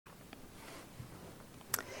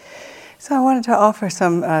So I wanted to offer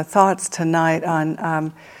some thoughts tonight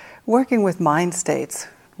on working with mind states,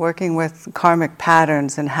 working with karmic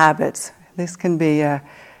patterns and habits. This can be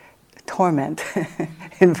torment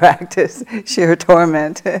in practice, sheer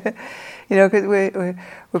torment. Because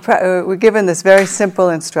we're given this very simple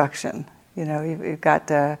instruction. You've got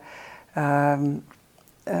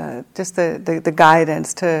just the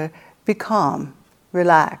guidance to be calm,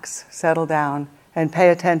 relax, settle down, and pay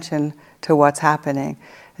attention to what's happening.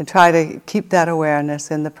 And try to keep that awareness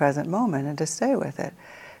in the present moment and to stay with it.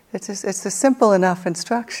 It's a simple enough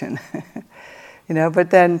instruction, But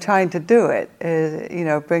then trying to do it,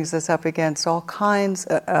 brings us up against all kinds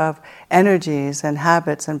of energies and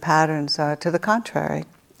habits and patterns to the contrary.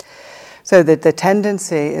 So that the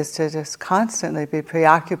tendency is to just constantly be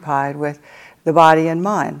preoccupied with the body and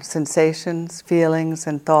mind, sensations, feelings,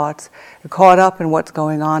 and thoughts, caught up in what's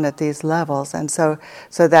going on at these levels. And so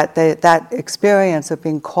that that experience of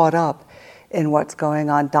being caught up in what's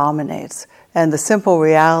going on dominates. And the simple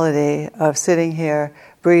reality of sitting here,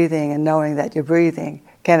 breathing, and knowing that you're breathing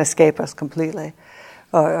can't escape us completely.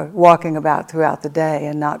 Or walking about throughout the day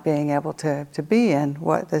and not being able to be in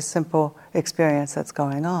what the simple experience that's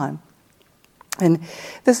going on. And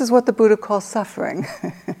this is what the Buddha calls suffering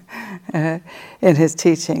in his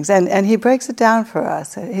teachings. And he breaks it down for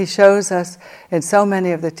us. He shows us in so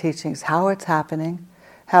many of the teachings how it's happening,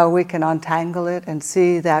 how we can untangle it and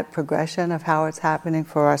see that progression of how it's happening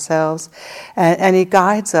for ourselves. And he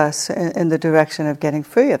guides us in the direction of getting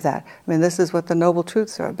free of that. I mean, this is what the Noble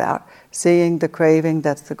Truths are about. Seeing the craving,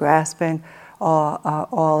 that's the grasping,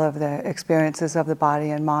 all of the experiences of the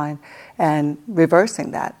body and mind, and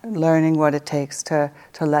reversing that, learning what it takes to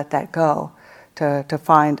let that go, to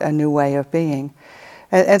find a new way of being.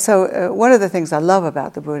 And so one of the things I love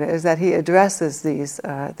about the Buddha is that he addresses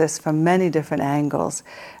this from many different angles,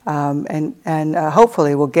 and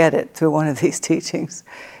hopefully we'll get it through one of these teachings.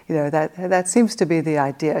 That seems to be the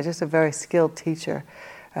idea, just a very skilled teacher,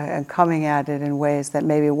 and coming at it in ways that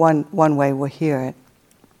maybe one way we'll hear it.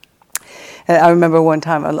 And I remember one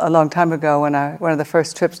time, a long time ago, when one of the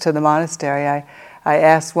first trips to the monastery, I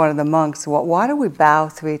asked one of the monks, "Well, why do we bow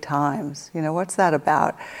 3 times? What's that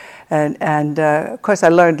about?" And of course, I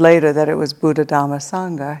learned later that it was Buddha, Dhamma,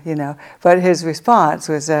 Sangha. But his response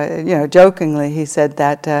was, jokingly, he said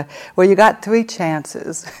that, well, you got 3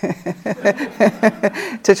 chances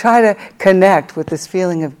to try to connect with this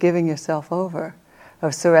feeling of giving yourself over,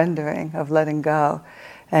 of surrendering, of letting go.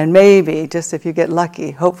 And maybe, just if you get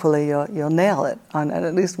lucky, hopefully you'll nail it on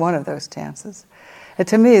at least one of those chances. And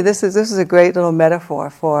to me, this is a great little metaphor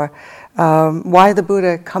for why the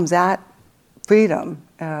Buddha comes at freedom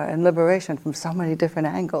and liberation from so many different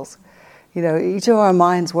angles. Each of our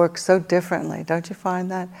minds works so differently, don't you find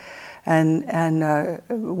that? And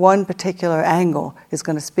one particular angle is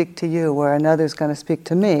going to speak to you, where another is going to speak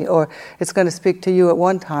to me, or it's going to speak to you at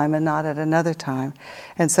one time and not at another time.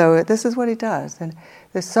 And so this is what he does, and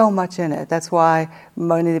there's so much in it. That's why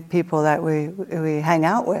many of the people that we hang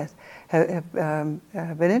out with have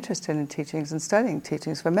been interested in teachings and studying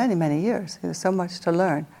teachings for many, many years. There's so much to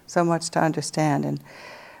learn, so much to understand.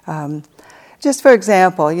 And just for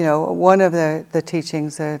example, one of the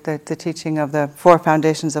teachings, the teaching of the 4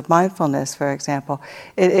 foundations of mindfulness, for example,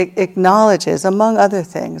 it acknowledges, among other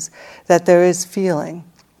things, that there is feeling.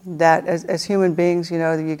 That as human beings,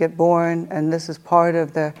 you get born, and this is part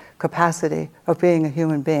of the capacity of being a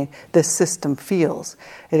human being. This system feels.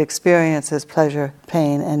 It experiences pleasure,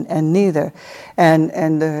 pain, and neither. And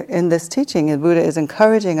in this teaching, the Buddha is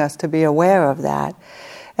encouraging us to be aware of that.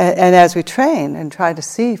 And as we train and try to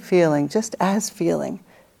see feeling just as feeling,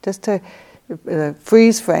 just to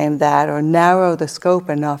freeze frame that or narrow the scope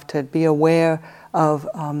enough to be aware of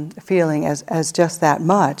feeling as just that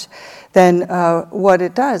much, then what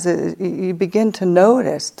it does is you begin to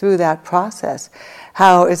notice through that process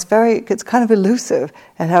how it's kind of elusive,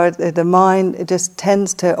 and how the mind just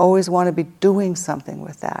tends to always want to be doing something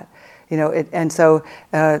with that. And so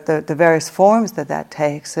the various forms that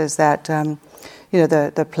takes is that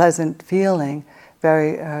the pleasant feeling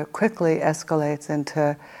very quickly escalates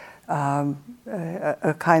into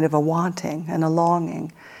a kind of a wanting and a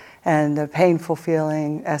longing. And the painful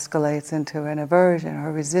feeling escalates into an aversion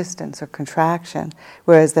or resistance or contraction,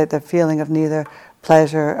 whereas that the feeling of neither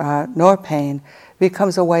pleasure nor pain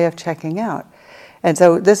becomes a way of checking out. And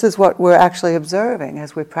so this is what we're actually observing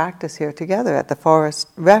as we practice here together at the Forest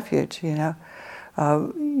Refuge. You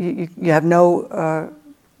have no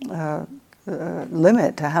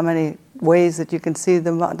limit to how many ways that you can see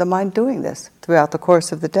the mind doing this throughout the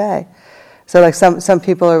course of the day. So like some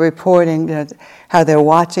people are reporting how they're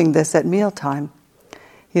watching this at mealtime.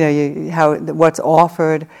 How what's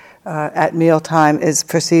offered at mealtime is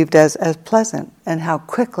perceived as pleasant, and how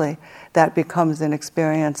quickly that becomes an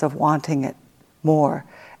experience of wanting it more,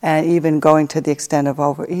 and even going to the extent of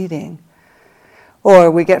overeating.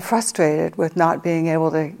 Or we get frustrated with not being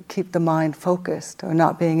able to keep the mind focused, or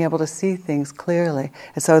not being able to see things clearly.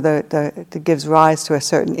 And so it gives rise to a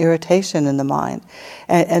certain irritation in the mind.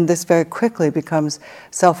 And this very quickly becomes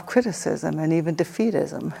self-criticism and even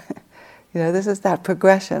defeatism. This is that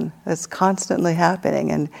progression that's constantly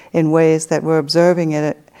happening, and in ways that we're observing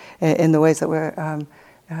it, in the ways that we're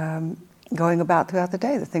going about throughout the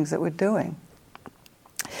day, the things that we're doing.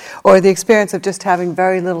 Or the experience of just having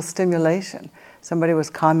very little stimulation. Somebody was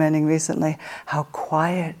commenting recently how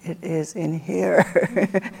quiet it is in here,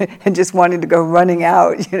 and just wanting to go running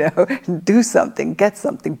out, do something, get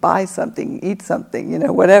something, buy something, eat something,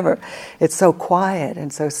 whatever. It's so quiet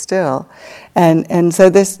and so still. And so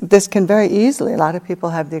this can very easily, a lot of people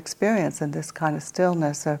have the experience in this kind of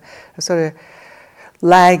stillness of sort of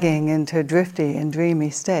lagging into drifty and dreamy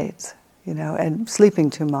states, and sleeping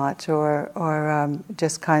too much, or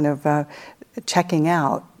just kind of checking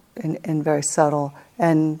out in very subtle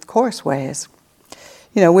and coarse ways.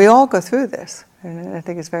 We all go through this, and I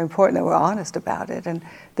think it's very important that we're honest about it. And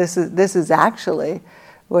this is actually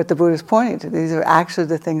what the Buddha is pointing to. These are actually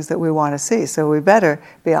the things that we want to see. So we better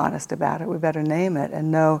be honest about it. We better name it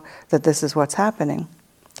and know that this is what's happening.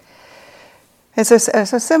 And so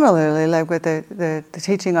similarly, like with the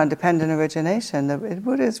teaching on dependent origination, the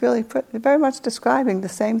Buddha is really very much describing the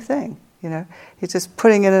same thing. He's just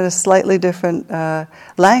putting it in a slightly different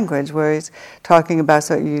language, where he's talking about,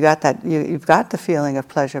 so you've got the feeling of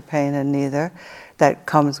pleasure, pain, and neither that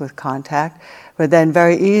comes with contact. But then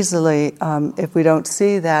very easily, if we don't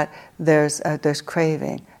see that, there's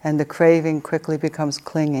craving, and the craving quickly becomes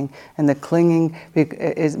clinging, and the clinging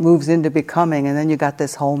moves into becoming, and then you got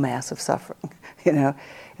this whole mass of suffering.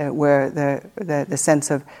 Where the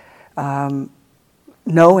sense of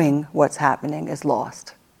knowing what's happening is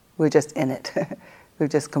lost. We're just in it. We've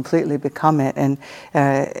just completely become it, and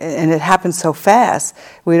it happens so fast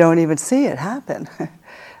we don't even see it happen,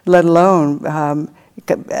 let alone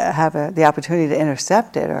have the opportunity to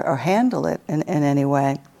intercept it or handle it in any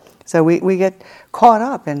way. So we get caught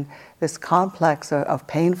up in this complex of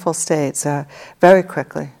painful states very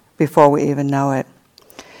quickly before we even know it.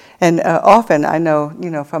 And often, I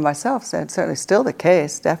know, for myself, and it's certainly still the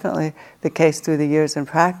case, definitely the case through the years in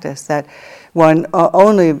practice, that one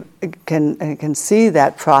only can see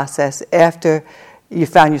that process after you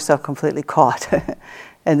found yourself completely caught.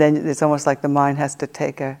 And then it's almost like the mind has to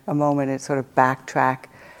take a moment and sort of backtrack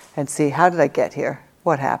and see, how did I get here?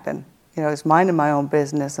 What happened? I was minding my own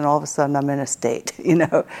business, and all of a sudden I'm in a state.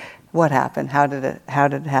 What happened? How did it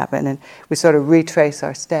happen? And we sort of retrace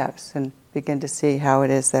our steps and begin to see how it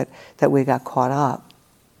is that we got caught up.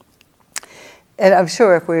 And I'm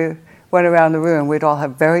sure if we went around the room, we'd all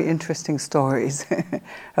have very interesting stories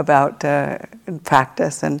about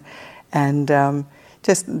practice and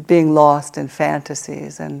just being lost in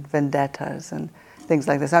fantasies and vendettas and things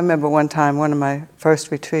like this. I remember one time, one of my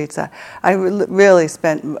first retreats, I really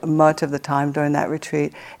spent much of the time during that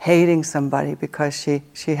retreat hating somebody because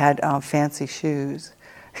she had fancy shoes.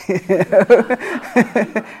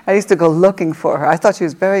 I used to go looking for her. I thought she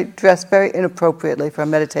was dressed very inappropriately for a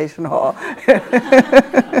meditation hall.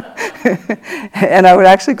 And I would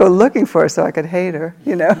actually go looking for her so I could hate her,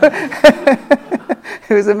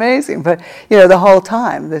 It was amazing. But, the whole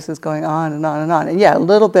time this is going on and on and on. And yeah, a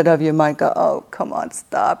little bit of you might go, oh, come on,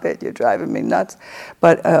 stop it, you're driving me nuts.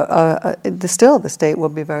 But still, the state will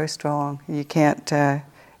be very strong. You can't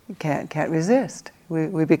resist.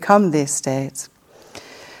 We become these states.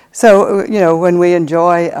 So, when we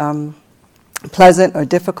enjoy pleasant or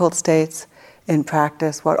difficult states in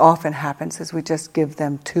practice, what often happens is we just give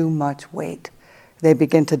them too much weight. They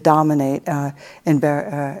begin to dominate in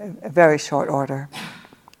very short order.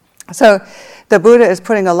 So the Buddha is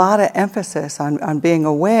putting a lot of emphasis on being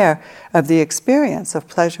aware of the experience of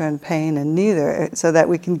pleasure and pain and neither, so that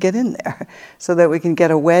we can get in there, so that we can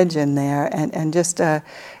get a wedge in there and just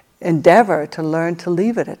endeavor to learn to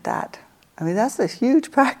leave it at that. I mean, that's a huge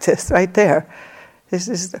practice right there. It's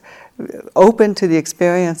just open to the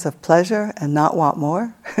experience of pleasure and not want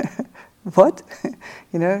more. What?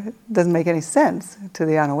 It doesn't make any sense to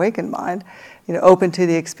the unawakened mind. Open to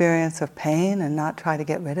the experience of pain and not try to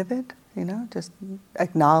get rid of it. Just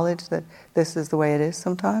acknowledge that this is the way it is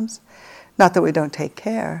sometimes. Not that we don't take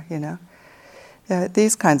care,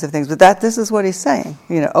 these kinds of things. But this is what he's saying,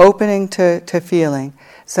 opening to feeling,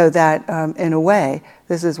 so that in a way,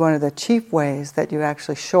 this is one of the chief ways that you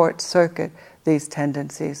actually short circuit these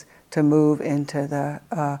tendencies to move into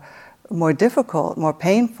the more difficult, more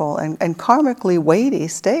painful, and karmically weighty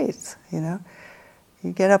states, You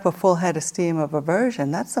get up a full head of steam of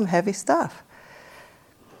aversion, that's some heavy stuff.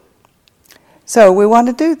 So we want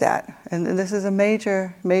to do that, and this is a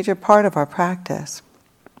major, major part of our practice.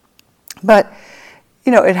 But,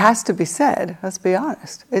 it has to be said, let's be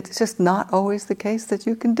honest, it's just not always the case that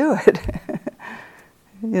you can do it.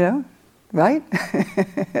 Right?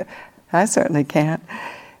 I certainly can't.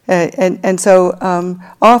 And so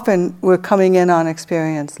often we're coming in on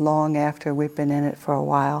experience long after we've been in it for a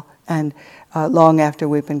while, and long after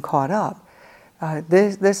we've been caught up.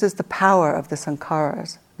 This is the power of the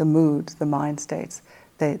sankharas, the moods, the mind states.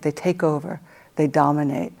 They take over, they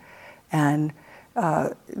dominate, and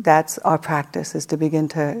that's our practice, is to begin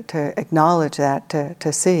to acknowledge that,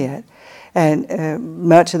 to see it. And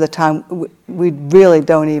much of the time we really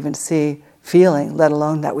don't even see feeling, let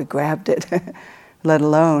alone that we grabbed it, let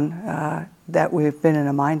alone that we've been in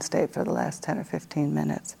a mind state for the last 10 or 15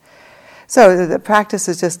 minutes. So the practice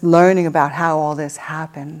is just learning about how all this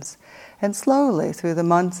happens, and slowly, through the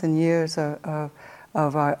months and years of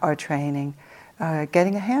our training,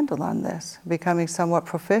 getting a handle on this, becoming somewhat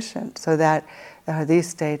proficient, so that these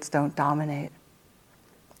states don't dominate.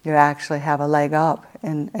 You actually have a leg up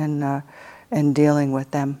in dealing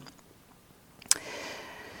with them.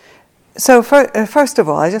 So first of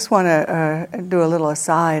all, I just want to do a little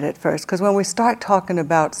aside at first, because when we start talking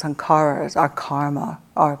about sankharas, our karma,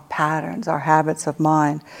 our patterns, our habits of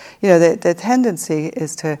mind, the tendency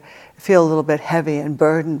is to feel a little bit heavy and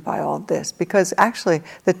burdened by all this, because actually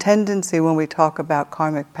the tendency when we talk about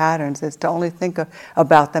karmic patterns is to only think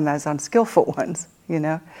about them as unskillful ones,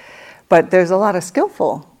 But there's a lot of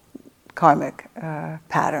skillful karmic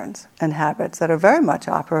patterns and habits that are very much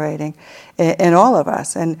operating in all of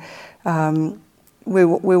us, and we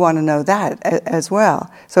want to know that as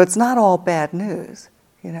well. So it's not all bad news.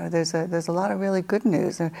 There's a lot of really good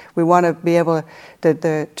news, and we want to be able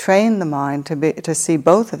to train the mind to see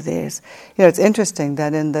both of these. It's interesting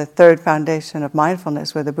that in the third foundation of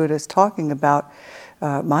mindfulness, where the Buddha is talking about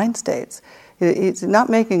mind states, it's not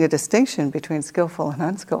making a distinction between skillful and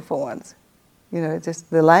unskillful ones.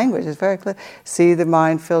 Just the language is very clear. See the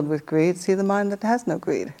mind filled with greed. See the mind that has no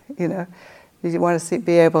greed. You want to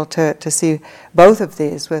be able to see both of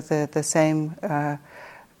these with the same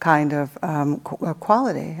kind of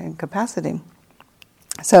quality and capacity.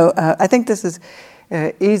 So I think this is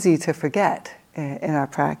easy to forget in our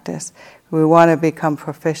practice. We want to become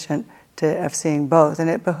proficient of seeing both, and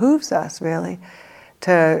it behooves us really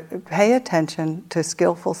to pay attention to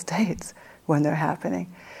skillful states when they're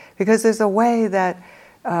happening, because there's a way that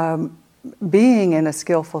being in a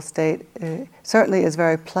skillful state certainly is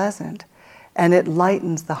very pleasant, and it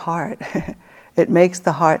lightens the heart. It makes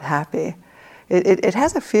the heart happy. It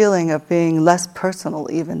has a feeling of being less personal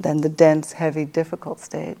even than the dense, heavy, difficult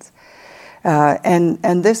states.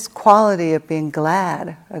 And this quality of being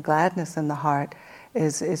glad, a gladness in the heart,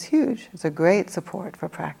 is huge. It's a great support for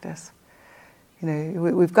practice.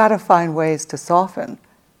 We've got to find ways to soften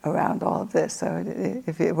around all of this. So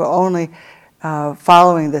if we're only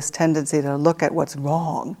following this tendency to look at what's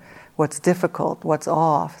wrong, what's difficult, what's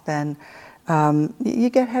off, then you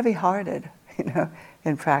get heavy-hearted,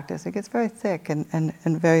 in practice. It gets very thick and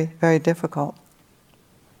very, very difficult.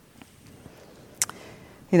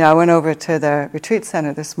 I went over to the retreat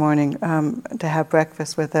center this morning to have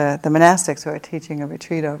breakfast with the monastics who are teaching a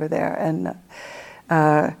retreat over there. And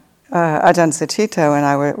Ajahn Suchito and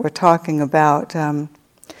I were talking about,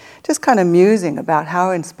 just kind of musing about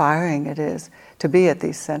how inspiring it is to be at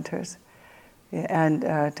these centers and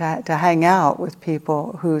to hang out with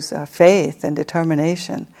people whose faith and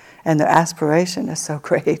determination and their aspiration is so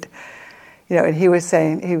great. And he was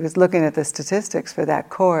saying, he was looking at the statistics for that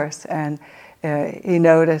course, and he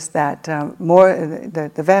noticed that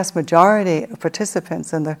the vast majority of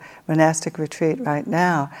participants in the monastic retreat right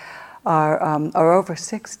now are over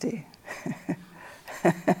 60.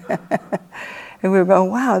 And we were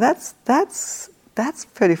going, wow, that's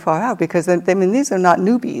pretty far out, because these are not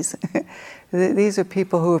newbies. These are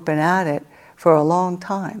people who have been at it for a long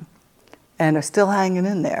time and are still hanging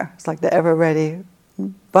in there. It's like the ever-ready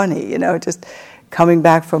bunny, just coming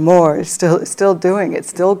back for more, still doing it,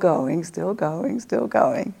 still going.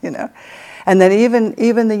 And then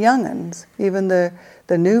even the young'uns, even the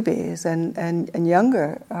newbies and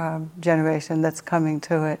younger generation that's coming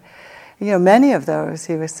to it, many of those,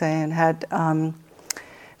 he was saying, had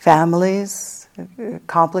families,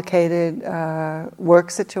 complicated work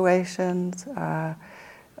situations,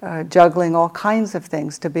 juggling all kinds of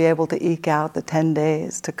things to be able to eke out the 10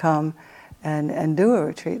 days to come and do a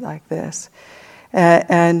retreat like this.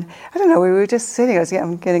 And I don't know, we were just sitting,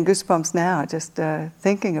 I'm getting goosebumps now, just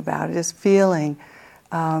thinking about it, just feeling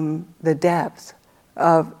the depth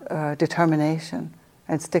of determination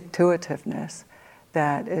and stick-to-itiveness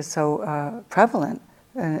that is so prevalent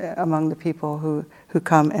among the people who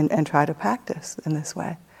come and try to practice in this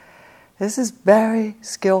way. This is very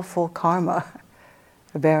skillful karma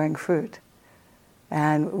bearing fruit.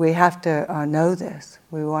 And we have to know this.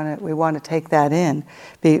 We want to take that in.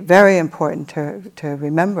 Be very important to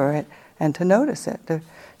remember it and to notice it,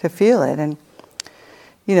 to feel it. And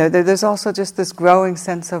there's also just this growing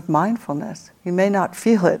sense of mindfulness. You may not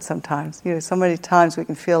feel it sometimes. So many times we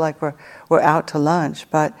can feel like we're out to lunch,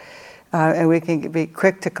 but and we can be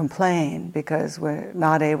quick to complain because we're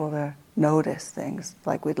not able to notice things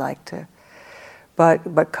like we'd like to.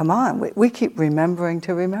 But come on, we keep remembering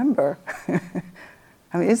to remember.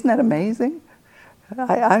 I mean, isn't that amazing?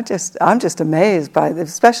 I'm just amazed by,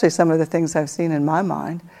 especially some of the things I've seen in my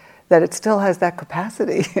mind, that it still has that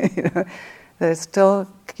capacity. That it still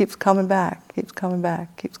keeps coming back, keeps coming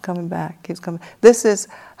back, keeps coming back, keeps coming. This is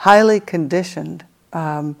highly conditioned,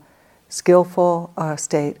 skillful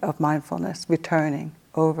state of mindfulness, returning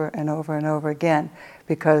over and over and over again,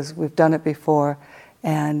 because we've done it before,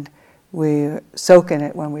 and we soak in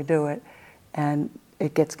it when we do it, and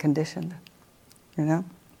it gets conditioned.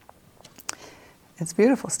 It's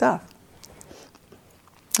beautiful stuff.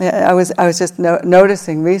 I was just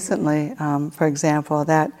noticing recently, for example,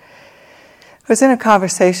 that I was in a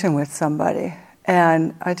conversation with somebody,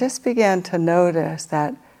 and I just began to notice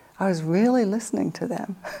that I was really listening to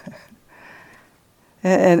them.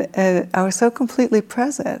 and I was so completely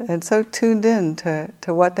present and so tuned in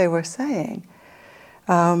to what they were saying.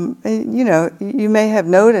 You may have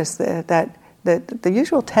noticed that the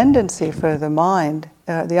usual tendency for the mind,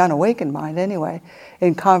 the unawakened mind anyway,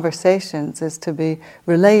 in conversations is to be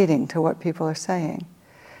relating to what people are saying,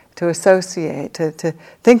 to associate, to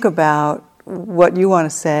think about what you want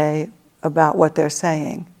to say about what they're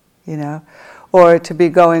saying, or to be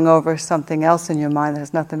going over something else in your mind that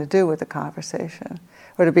has nothing to do with the conversation,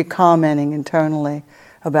 or to be commenting internally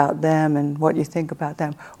about them and what you think about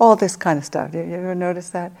them, all this kind of stuff. You ever notice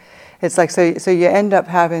that? It's like, so you end up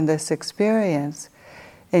having this experience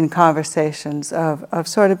in conversations of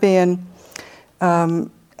sort of being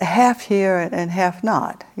half here and half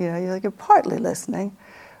not. You're partly listening,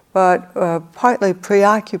 but partly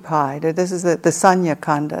preoccupied. This is the sanya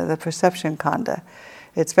kanda, the perception kanda.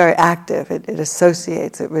 It's very active. It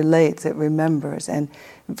associates, it relates, it remembers, and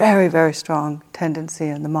very, very strong tendency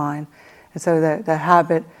in the mind. And so the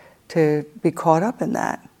habit to be caught up in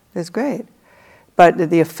that is great. But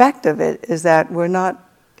the effect of it is that we're not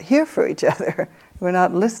here for each other. We're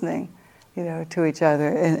not listening, to each other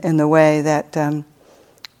in the way that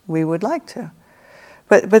we would like to.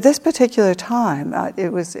 But this particular time,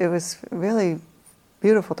 it was really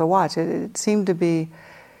beautiful to watch. It seemed to be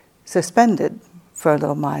suspended for a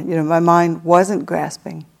little mind. My mind wasn't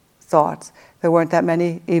grasping thoughts. There weren't that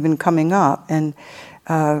many even coming up, and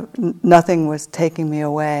nothing was taking me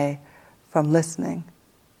away from listening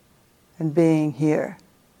and being here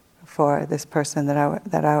for this person that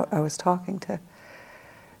I was talking to.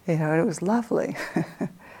 It was lovely.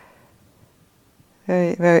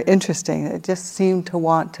 Very, very interesting. It just seemed to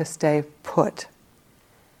want to stay put.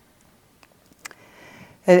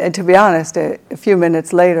 And to be honest, a few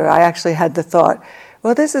minutes later, I actually had the thought,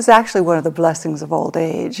 well, this is actually one of the blessings of old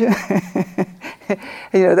age.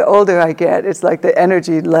 The older I get, it's like the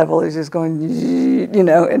energy level is just going,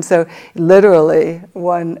 and so literally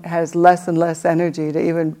one has less and less energy to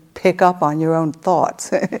even pick up on your own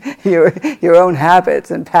thoughts, your own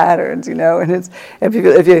habits and patterns, and if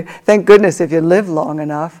you thank goodness if you live long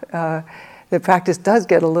enough, the practice does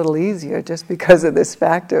get a little easier just because of this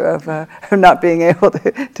factor of not being able to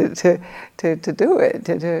do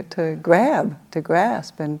it, to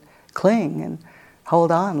grasp and cling and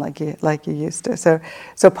hold on like you used to.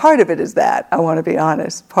 So part of it is that, I want to be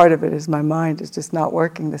honest. Part of it is my mind is just not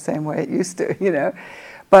working the same way it used to,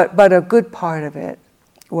 But a good part of it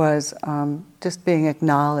was just being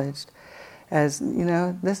acknowledged as,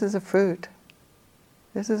 this is a fruit.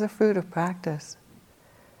 This is a fruit of practice.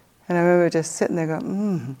 And I remember just sitting there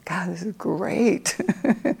going, God, this is great.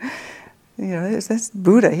 This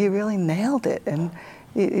Buddha, he really nailed it. And,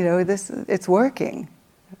 it's working.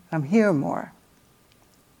 I'm here more.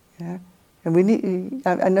 And we need,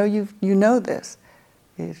 I know you know this.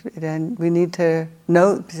 And we need to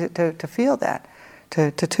know, to feel that,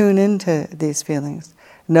 to tune into these feelings.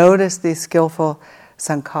 Notice these skillful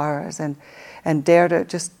sankharas and dare to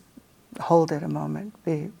just hold it a moment.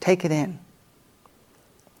 Take it in.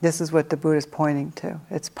 This is what the Buddha is pointing to.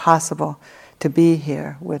 It's possible to be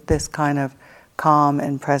here with this kind of calm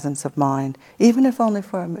and presence of mind, even if only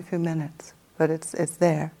for a few minutes, but it's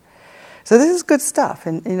there. So this is good stuff,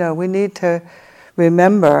 and we need to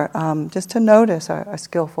remember just to notice our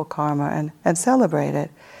skillful karma and celebrate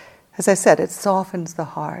it. As I said, it softens the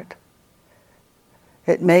heart.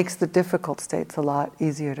 It makes the difficult states a lot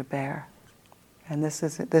easier to bear, and this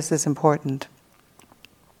is important.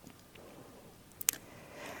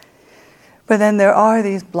 But then there are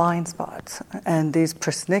these blind spots and these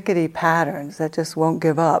persnickety patterns that just won't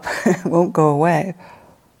give up, won't go away.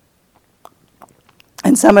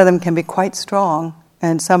 And some of them can be quite strong,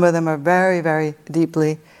 and some of them are very, very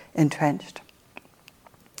deeply entrenched.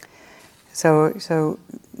 So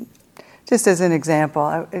just as an example,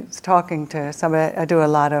 I was talking to somebody. I do a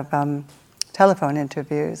lot of telephone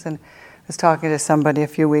interviews, and I was talking to somebody a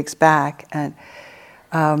few weeks back,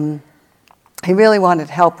 and he really wanted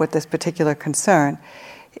help with this particular concern.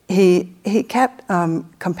 He kept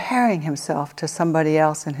comparing himself to somebody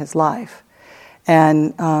else in his life,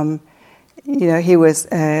 and he was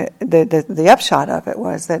the upshot of it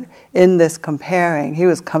was that in this comparing, he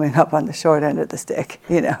was coming up on the short end of the stick,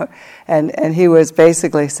 and he was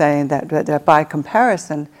basically saying that by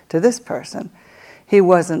comparison to this person, he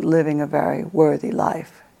wasn't living a very worthy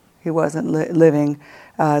life. He wasn't living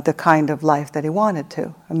the kind of life that he wanted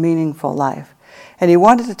to, a meaningful life. And he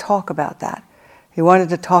wanted to talk about that. He wanted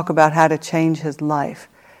to talk about how to change his life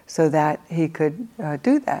so that he could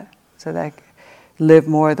do that, so that he could live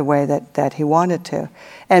more the way that he wanted to.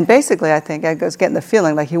 And basically, I think I was getting the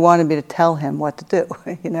feeling like he wanted me to tell him what to do,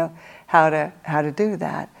 how to do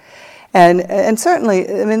that. And certainly,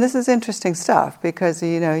 I mean, this is interesting stuff because,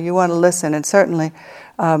 you want to listen. And certainly,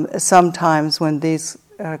 sometimes when these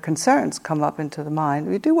concerns come up into the mind,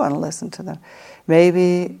 we do want to listen to them.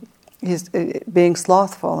 Maybe he's being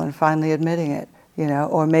slothful and finally admitting it,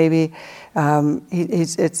 or maybe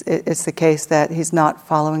it's the case that he's not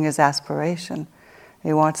following his aspiration.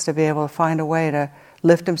 He wants to be able to find a way to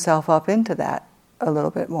lift himself up into that a little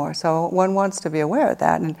bit more. So one wants to be aware of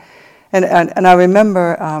that. And I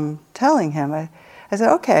remember telling him, I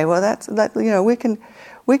said, okay, well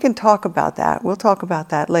we can talk about that. We'll talk about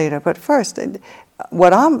that later. But first,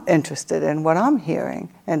 what I'm interested in, what I'm hearing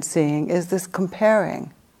and seeing is this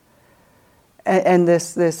comparing. And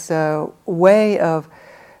this way of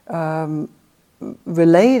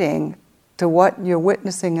relating to what you're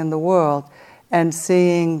witnessing in the world and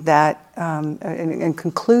seeing that and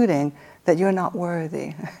concluding that you're not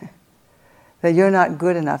worthy, that you're not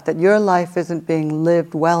good enough, that your life isn't being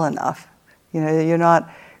lived well enough, you're not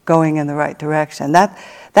going in the right direction.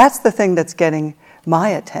 That's the thing that's getting my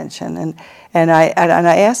attention. And I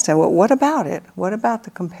asked him, well, what about it? What about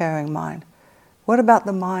the comparing mind? What about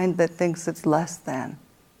the mind that thinks it's less than?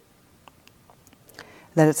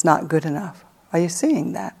 That it's not good enough? Are you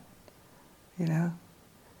seeing that?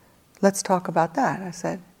 Let's talk about that, I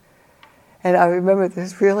said. And I remember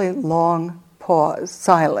this really long pause,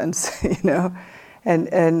 silence,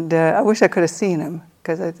 and I wish I could have seen him,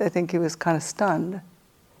 because I think he was kind of stunned.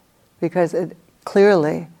 Because it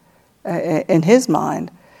clearly, in his mind,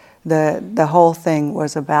 the whole thing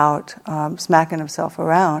was about smacking himself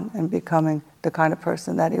around and becoming the kind of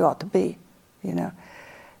person that he ought to be,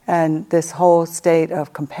 And this whole state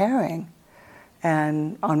of comparing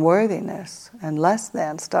and unworthiness and less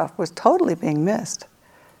than stuff was totally being missed.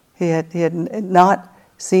 He had not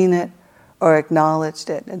seen it or acknowledged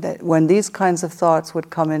it. And that when these kinds of thoughts would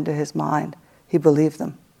come into his mind, he believed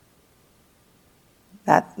them.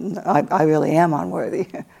 That I really am unworthy.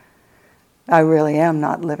 I really am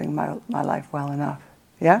not living my life well enough.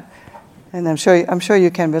 Yeah? And I'm sure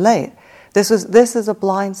you can relate. This is a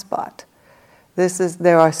blind spot.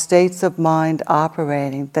 There are states of mind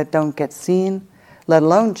operating that don't get seen, let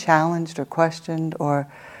alone challenged or questioned or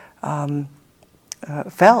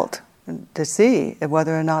felt to see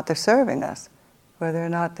whether or not they're serving us, whether or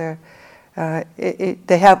not they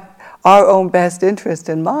have our own best interest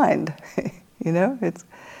in mind. It's.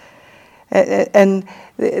 And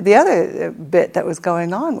the other bit that was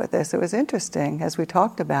going on with this, it was interesting as we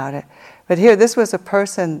talked about it. But here, this was a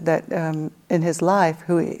person that in his life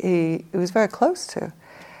who he was very close to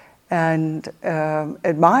and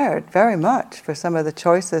admired very much for some of the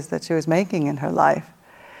choices that she was making in her life.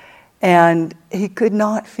 And he could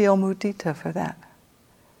not feel mudita for that.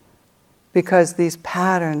 Because these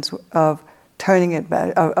patterns of turning it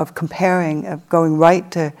back, of comparing, of going right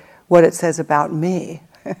to what it says about me,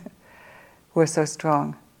 were so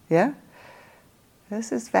strong. Yeah?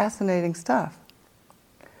 This is fascinating stuff.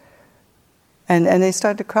 And they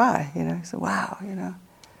started to cry, He said, wow,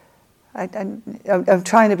 I'm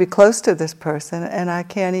trying to be close to this person, and I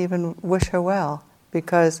can't even wish her well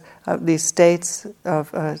because these states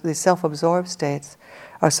of these self-absorbed states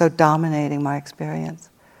are so dominating my experience.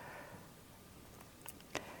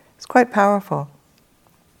 It's quite powerful.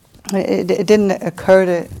 It didn't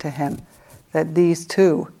occur to him that these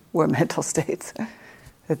too were mental states,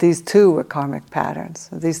 that these too were karmic patterns,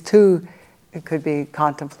 that these too could be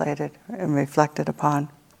contemplated and reflected upon.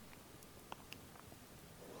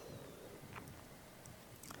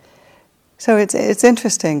 So it's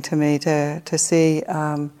interesting to me to see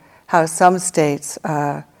how some states,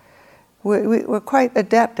 we're quite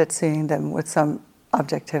adept at seeing them with some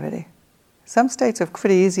objectivity. Some states are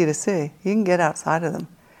pretty easy to see. You can get outside of them.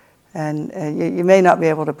 And you may not be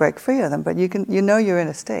able to break free of them, but you know you're in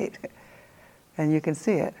a state. And you can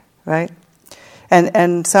see it, right?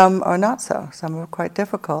 And some are not so. Some are quite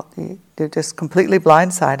difficult. You're just completely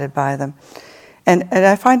blindsided by them. And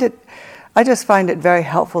I just find it very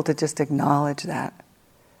helpful to just acknowledge that.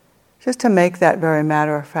 Just to make that very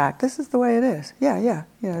matter of fact. This is the way it is. Yeah.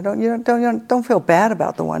 Don't feel bad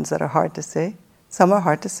about the ones that are hard to see. Some are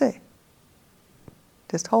hard to see.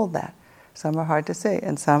 Just hold that. Some are hard to see,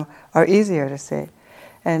 and some are easier to see.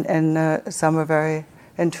 And some are very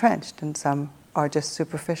entrenched, and some are just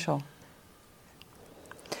superficial.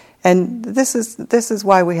 And this is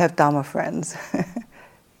why we have Dhamma friends.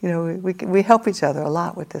 We help each other a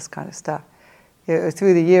lot with this kind of stuff.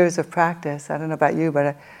 Through the years of practice, I don't know about you, but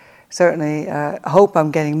I certainly hope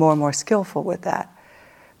I'm getting more and more skillful with that.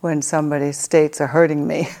 When somebody's states are hurting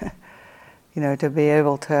me, to be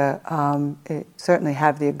able to certainly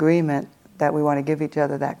have the agreement that we want to give each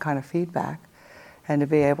other that kind of feedback, and to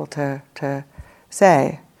be able to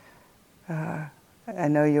say, I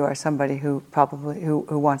know you are somebody who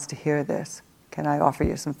wants to hear this. Can I offer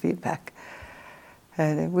you some feedback?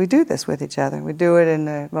 And we do this with each other. We do it in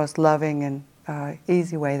the most loving and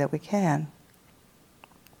easy way that we can.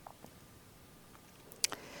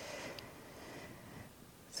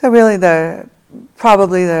 So really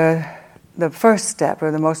probably the first step, or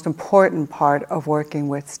the most important part of working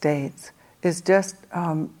with states, is just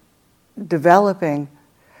developing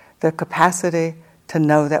the capacity to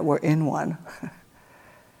know that we're in one.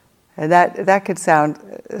 And that could sound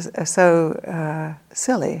so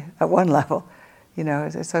silly at one level,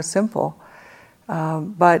 it's so simple,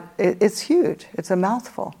 but it's huge. It's a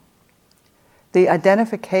mouthful. The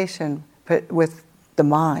identification with the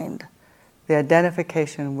mind, the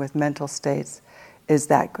identification with mental states, is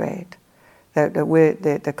that great.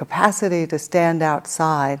 The capacity to stand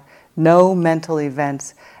outside, know mental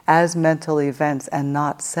events as mental events and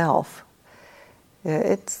not self.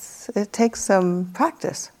 It takes some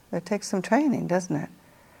practice. It takes some training, doesn't it?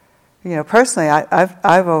 Personally,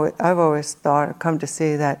 I've always come to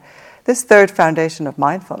see that this third foundation of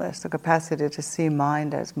mindfulness, the capacity to see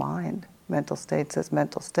mind as mind, mental states as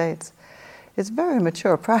mental states, is very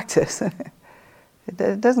mature practice.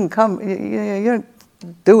 It doesn't come. You don't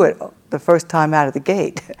do it the first time out of the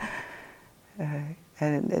gate.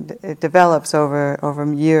 And it develops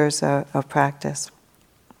over years of practice.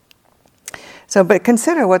 But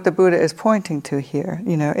consider what the Buddha is pointing to here.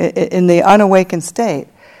 In the unawakened state,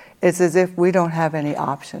 it's as if we don't have any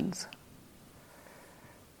options.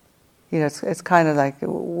 It's kind of like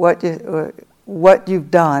what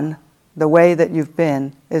you've done, the way that you've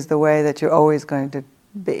been, is the way that you're always going to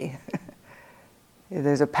be.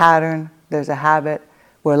 There's a pattern, there's a habit,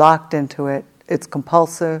 we're locked into it. It's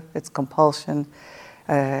compulsive, it's compulsion.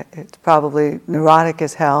 It's probably neurotic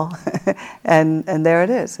as hell, and there it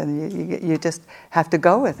is, and you just have to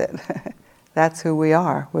go with it. That's who we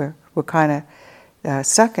are. We're kind of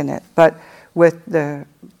stuck in it. But with the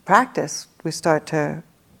practice, we start to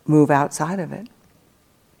move outside of it.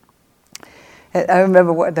 I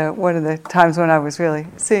remember one of the times when I was really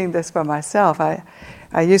seeing this for myself. I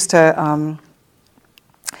used to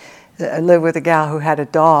live with a gal who had a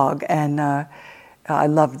dog, and I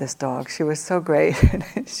loved this dog. She was so great.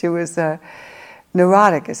 She was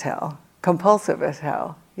neurotic as hell, compulsive as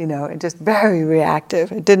hell, and just very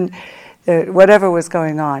reactive. It didn't, whatever was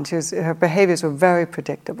going on, her behaviors were very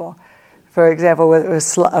predictable. For example,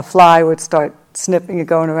 a fly would start snipping,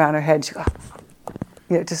 going around her head, she'd go,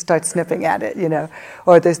 just start snipping at it,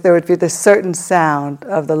 Or there would be this certain sound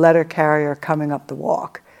of the letter carrier coming up the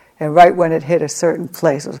walk. And right when it hit a certain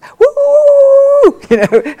place, it was, woo!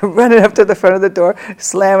 Running up to the front of the door,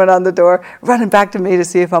 slamming on the door, running back to me to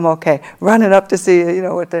see if I'm okay, running up to see,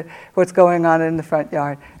 what's going on in the front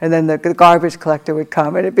yard. And then the garbage collector would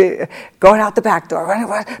come, and it'd be going out the back door, running,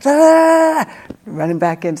 running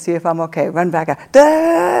back in, see if I'm okay, run back out,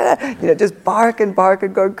 da! Just barking,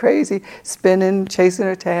 going crazy, spinning, chasing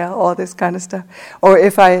her tail, all this kind of stuff. Or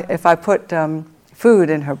if I put food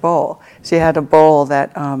in her bowl, she had a bowl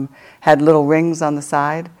that had little rings on the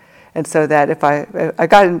side, and so that if I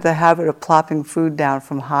got into the habit of plopping food down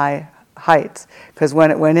from high heights, because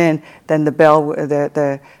when it went in, then the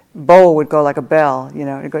bowl would go like a bell,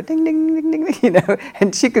 it'd go ding, ding, ding, ding, ding,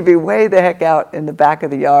 and she could be way the heck out in the back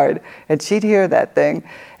of the yard, and she'd hear that thing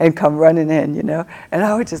and come running in, and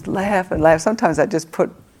I would just laugh and laugh. Sometimes I'd just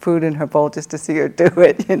put food in her bowl just to see her do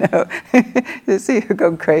it, to see her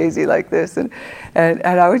go crazy like this, and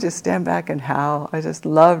I would just stand back and howl. I just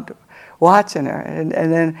loved watching her, and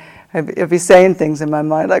then I'd be saying things in my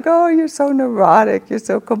mind like, oh, you're so neurotic, you're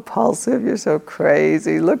so compulsive, you're so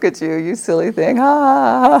crazy, look at you silly thing,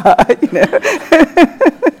 ha, ha, ha,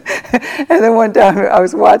 And then one time I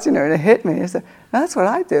was watching her and it hit me. I said, that's what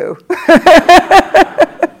I do.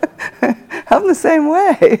 I'm the same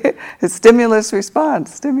way. It's stimulus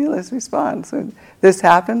response. And this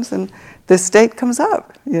happens and this state comes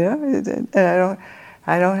up, and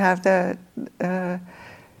I don't have the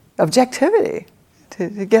objectivity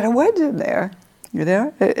to get a wedge in there,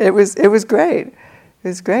 It was great. It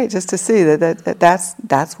was great just to see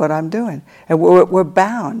that's what I'm doing. And we're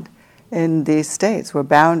bound in these states. We're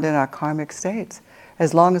bound in our karmic states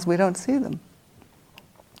as long as we don't see them.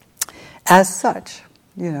 As such,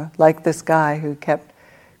 like this guy who kept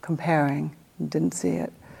comparing, didn't see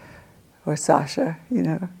it, or Sasha,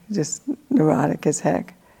 just neurotic as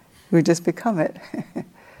heck. We just become it.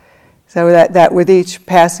 So that with each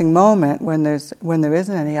passing moment, when there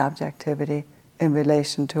isn't any objectivity in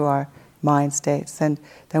relation to our mind states, then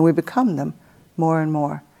we become them more and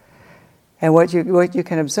more. And what you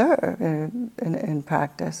can observe in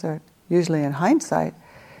practice, or usually in hindsight,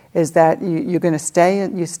 is that you're going to stay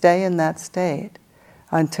in that state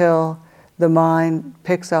until the mind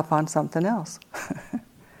picks up on something else.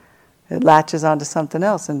 It latches onto something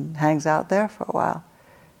else and hangs out there for a while.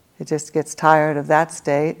 It just gets tired of that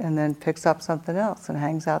state and then picks up something else and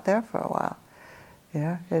hangs out there for a while.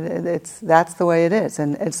 That's the way it is,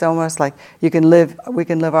 and it's almost like we can live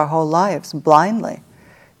our whole lives blindly,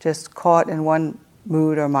 just caught in one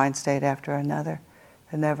mood or mind state after another,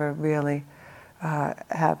 and never really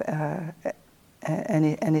have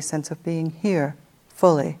any sense of being here,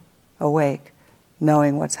 fully awake,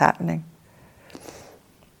 knowing what's happening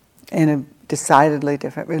in a decidedly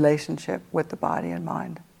different relationship with the body and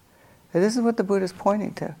mind. This is what the Buddha's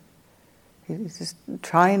pointing to. He's just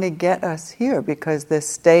trying to get us here, because this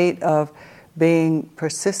state of being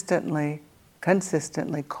persistently,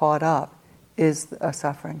 consistently caught up is a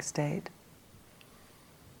suffering state.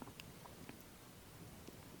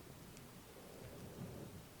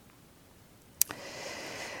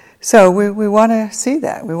 So we want to see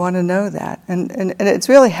that, we want to know that. And it's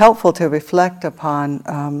really helpful to reflect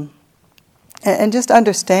upon and just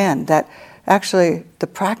understand that actually the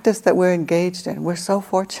practice that we're engaged in, we're so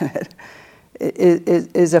fortunate,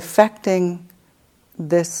 is affecting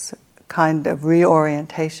this kind of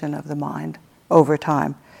reorientation of the mind over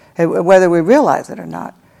time. Whether we realize it or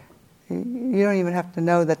not, you don't even have to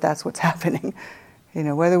know that that's what's happening.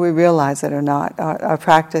 Whether we realize it or not, our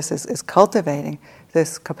practice is cultivating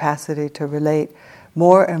this capacity to relate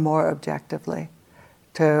more and more objectively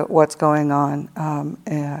to what's going on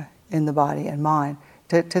in the body and mind,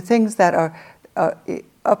 to things that are,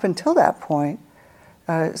 up until that point,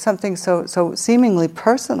 something so seemingly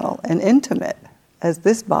personal and intimate as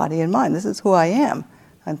this body and mind. This is who I am,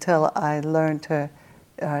 until I learn to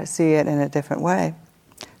see it in a different way.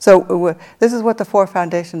 So this is what the four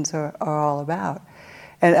foundations are all about.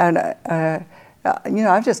 And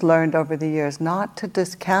I've just learned over the years not to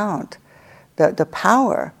discount the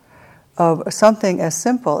power of something as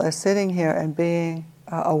simple as sitting here and being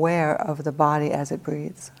aware of the body as it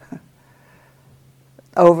breathes.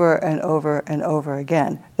 Over and over and over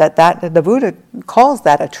again. That the Buddha calls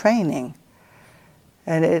that a training.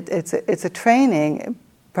 And it's a training.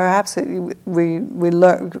 Perhaps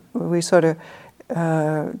we sort of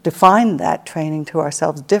define that training to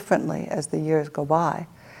ourselves differently as the years go by.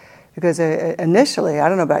 Because initially, I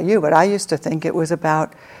don't know about you, but I used to think it was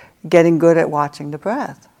about getting good at watching the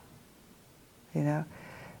breath.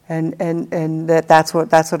 And that's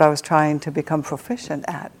what I was trying to become proficient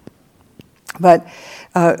at. But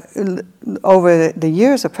over the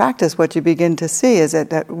years of practice, what you begin to see is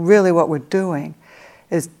that really what we're doing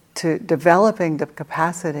is to developing the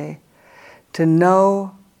capacity to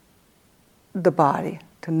know the body,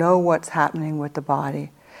 to know what's happening with the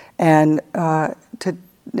body, and to,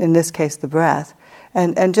 in this case, the breath,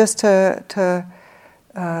 and just to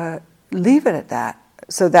leave it at that,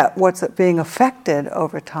 so that what's being affected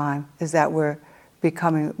over time is that we're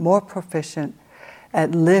becoming more proficient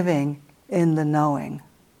at living in the knowing,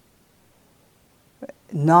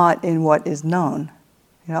 not in what is known.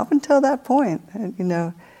 Up until that point,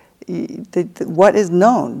 what is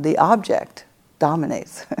known, the object,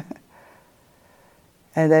 dominates.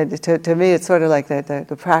 And then to me, it's sort of like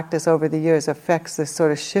the practice over the years affects this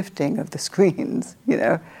sort of shifting of the screens.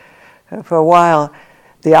 For a while,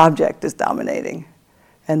 the object is dominating,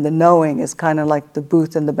 and the knowing is kind of like the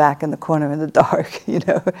booth in the back in the corner in the dark.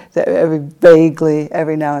 That vaguely,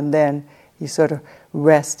 every now and then, you sort of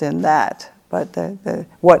rest in that. But the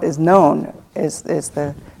what is known is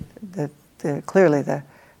clearly the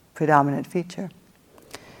predominant feature.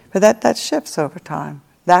 But that shifts over time.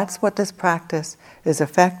 That's what this practice is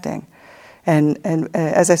affecting. And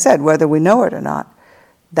as I said, whether we know it or not,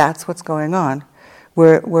 that's what's going on.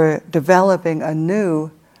 We're developing a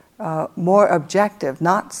new, more objective,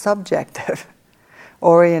 not subjective,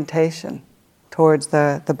 orientation towards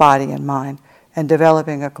the body and mind, and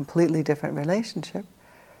developing a completely different relationship,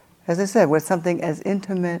 as I said, with something as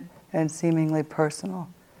intimate and seemingly personal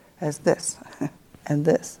as this and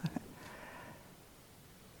this.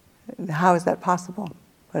 How is that possible?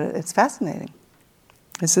 But it's fascinating.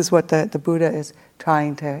 This is what the Buddha is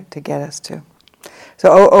trying to get us to.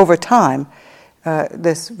 So over time,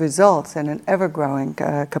 this results in an ever-growing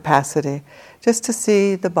capacity just to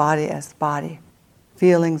see the body as body,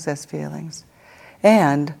 feelings as feelings,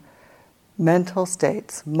 and mental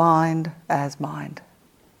states, mind as mind.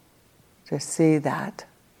 Just see that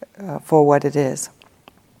for what it is.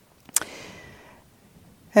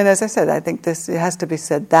 And as I said, I think it has to be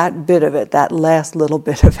said, that bit of it, that last little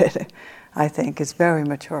bit of it, I think is very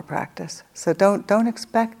mature practice. So don't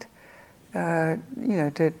expect,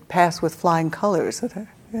 to pass with flying colors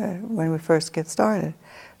when we first get started.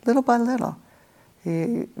 Little by little,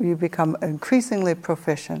 you become increasingly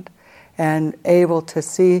proficient and able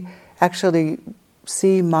to actually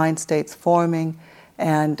see mind states forming,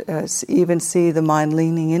 and even see the mind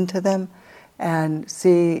leaning into them, and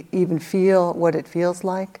even feel what it feels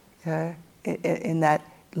like in that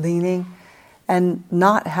leaning, and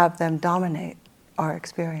not have them dominate our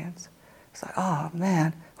experience. It's like, oh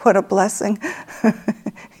man, what a blessing.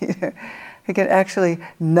 We can actually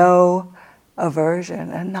know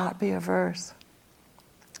aversion and not be averse.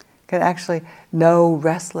 Can actually know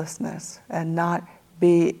restlessness and not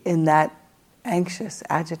be in that anxious,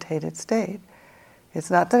 agitated state. It's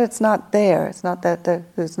not that it's not there. It's not that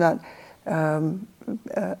there's not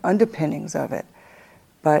underpinnings of it,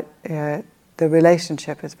 but the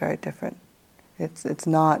relationship is very different. It's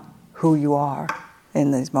not who you are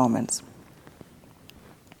in these moments.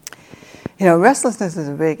 Restlessness is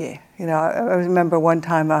a biggie. I remember one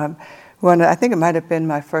time, I think it might have been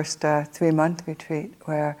my first 3-month retreat,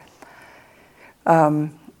 where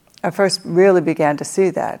I first really began to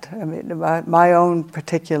see that. I mean, my own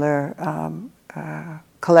particular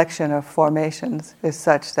collection of formations is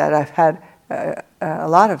such that I've had a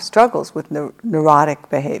lot of struggles with neurotic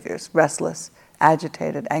behaviors, restless,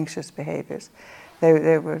 agitated, anxious behaviors.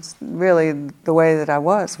 They was really the way that I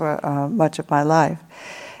was for much of my life.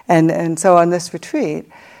 And so on this retreat,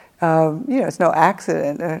 it's no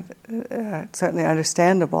accident, it's certainly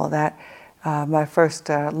understandable that my first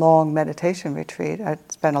long meditation retreat, I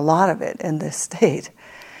spent a lot of it in this state.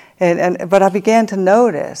 But I began to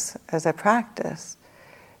notice as I practiced,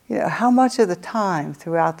 how much of the time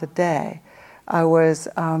throughout the day I was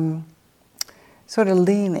sort of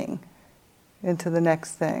leaning into the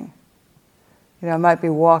next thing. I might be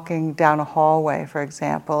walking down a hallway, for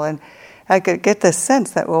example, and I could get this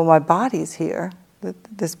sense that, well, my body's here.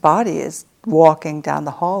 This body is walking down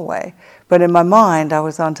the hallway. But in my mind, I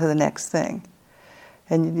was on to the next thing.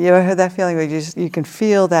 And you ever heard that feeling where you can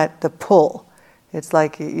feel the pull? It's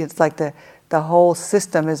like the whole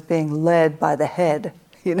system is being led by the head,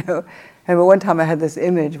 And one time I had this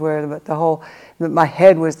image where my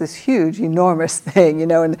head was this huge, enormous thing,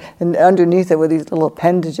 and underneath it were these little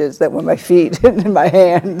appendages that were my feet and my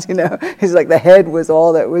hands, It's like the head was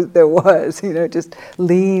all there was, just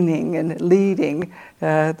leaning and leading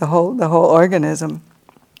the whole organism.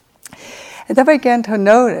 And then I began to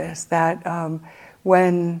notice that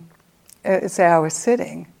when, say, I was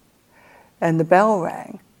sitting and the bell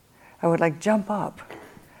rang, I would jump up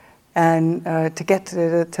and to get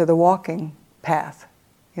to the walking path,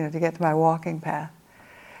 to get to my walking path.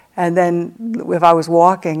 And then if I was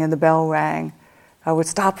walking and the bell rang, I would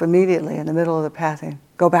stop immediately in the middle of the path and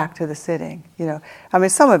go back to the sitting, I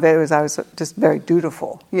mean, some of it was I was just very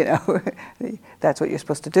dutiful, that's what you're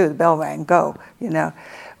supposed to do, the bell rang, go,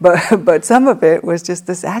 But some of it was just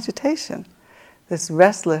this agitation, this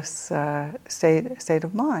restless state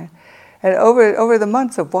of mind. And over the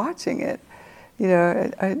months of watching it,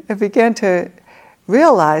 I began to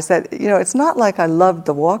realize that, it's not like I loved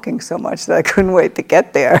the walking so much that I couldn't wait to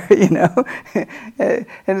get there,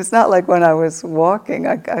 And it's not like when I was walking,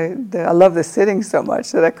 I love the sitting so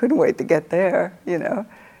much that I couldn't wait to get there,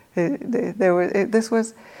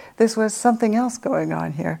 This was something else going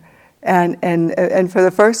on here. And for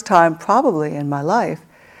the first time probably in my life,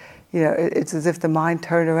 it's as if the mind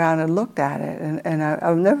turned around and looked at it. And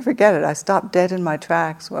I'll never forget it. I stopped dead in my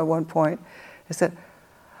tracks at one point. I said,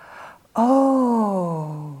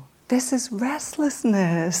 oh, this is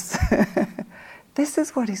restlessness. This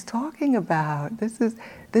is what he's talking about. This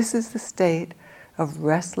is the state of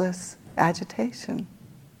restless agitation.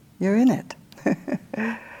 You're in it.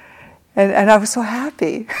 and I was so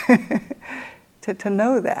happy to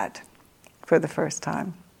know that for the first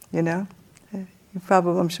time, You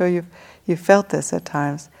probably, I'm sure you've felt this at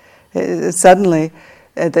times. Suddenly,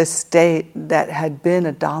 this state that had been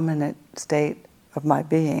a dominant state of my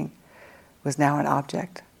being was now an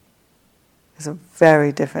object. It's a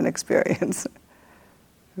very different experience.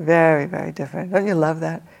 Very, very different. Don't you love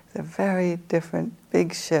that? It's a very different,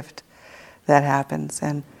 big shift that happens,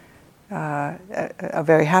 and a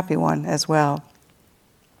very happy one as well.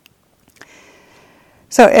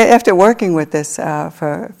 So after working with this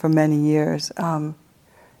for many years, and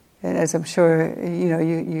as I'm sure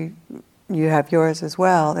you have yours as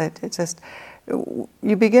well, it's just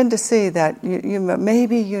you begin to see that you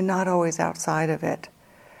maybe you're not always outside of it,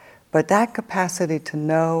 but that capacity to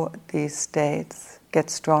know these states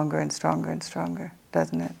gets stronger and stronger and stronger,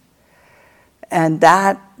 doesn't it? And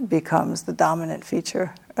that becomes the dominant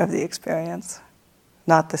feature of the experience,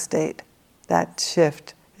 not the state. That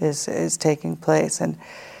shift is taking place, and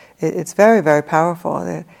it's very, very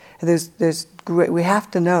powerful. There's great, we have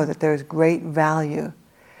to know that there's great value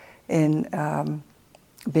in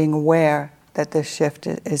being aware that this shift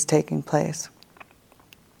is taking place.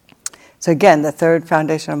 So again, the third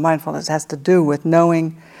foundation of mindfulness has to do with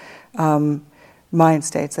knowing mind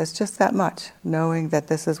states. That's just that much, knowing that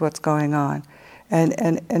this is what's going on.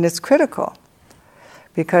 And it's critical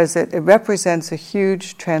because it represents a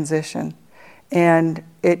huge transition, and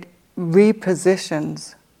it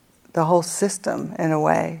repositions the whole system in a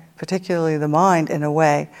way, particularly the mind in a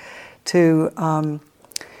way, to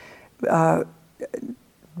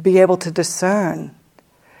be able to discern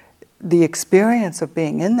the experience of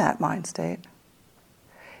being in that mind state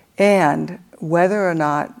and whether or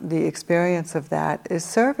not the experience of that is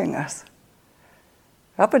serving us.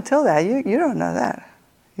 Up until that, you don't know that.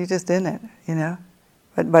 You're just in it,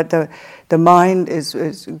 But the mind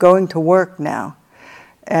is going to work now,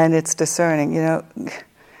 and it's discerning.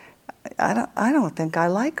 I don't think I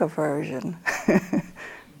like aversion.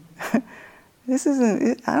 I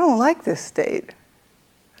don't like this state.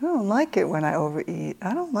 I don't like it when I overeat.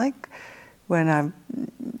 I don't like when I'm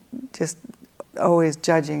just always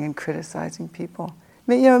judging and criticizing people.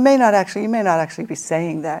 You may not actually be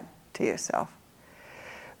saying that to yourself,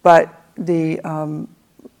 but the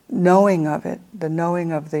knowing of it, the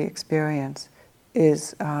knowing of the experience,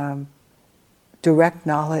 is direct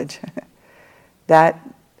knowledge that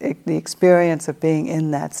the experience of being in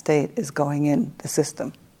that state is going in the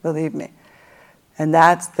system. Believe me. And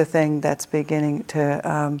that's the thing that's beginning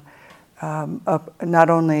to not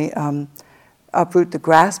only uproot the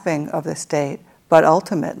grasping of the state, but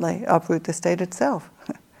ultimately uproot the state itself.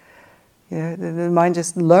 The mind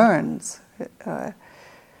just learns.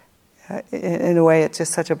 In a way, it's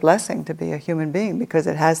just such a blessing to be a human being because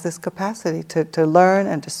it has this capacity to learn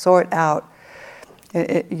and to sort out.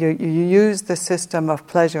 You use the system of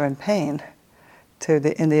pleasure and pain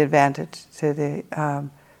in the advantage to the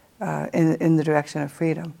in the direction of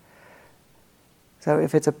freedom. So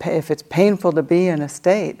if it's painful to be in a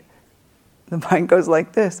state, the mind goes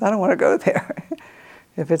like this: I don't want to go there.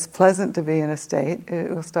 If it's pleasant to be in a state,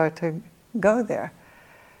 it will start to go there.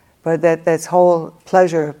 But that whole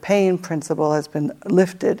pleasure-pain principle has been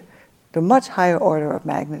lifted to a much higher order of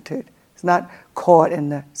magnitude. It's not caught in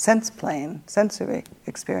the sense plane, sensory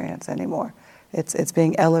experience anymore. It's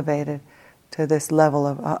being elevated to this level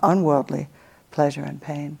of unworldly pleasure and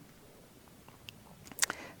pain.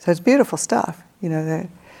 So it's beautiful stuff.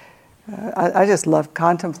 I just love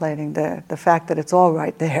contemplating the fact that it's all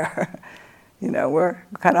right there. We're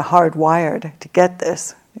kind of hardwired to get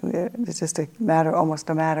this. It's just almost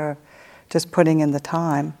a matter of just putting in the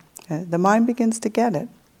time. The mind begins to get it.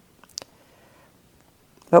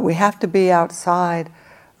 But we have to be outside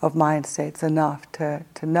of mind states enough to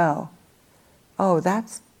know, oh,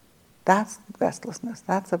 that's restlessness,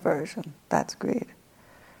 that's aversion, that's greed.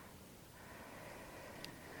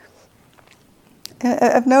 And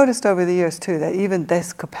I've noticed over the years too that even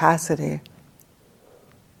this capacity,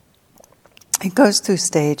 it goes through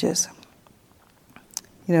stages.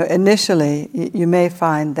 Initially you may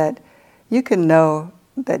find that you can know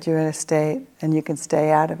that you're in a state and you can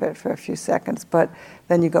stay out of it for a few seconds, but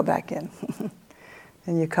then you go back in.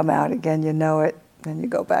 And you come out again, you know it, then you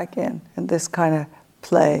go back in. And this kind of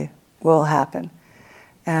play will happen.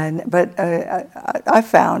 But I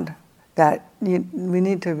found that we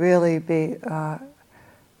need to really be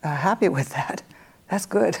happy with that. That's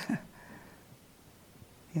good.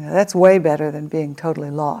 That's way better than being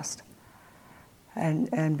totally lost.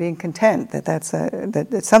 And being content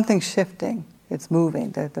that something's shifting, it's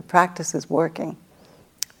moving, that the practice is working.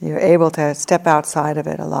 You're able to step outside of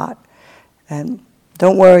it a lot. And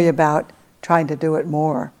don't worry about trying to do it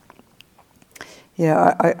more.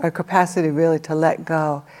 Our capacity really to let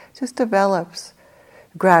go just develops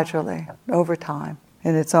gradually, over time,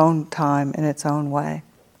 in its own way,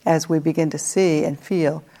 as we begin to see and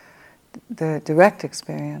feel the direct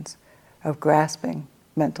experience of grasping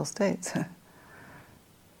mental states.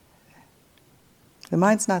 The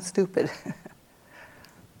mind's not stupid.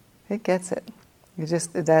 It gets it. It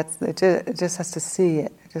just has to see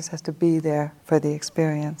it. It just has to be there for the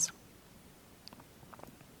experience.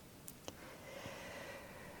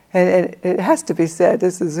 And it has to be said,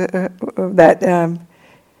 this is that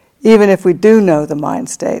even if we do know the mind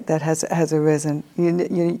state that has arisen,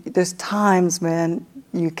 there's times, man,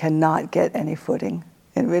 you cannot get any footing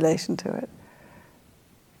in relation to it.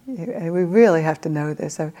 And we really have to know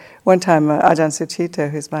this. One time, Ajahn Sucitto,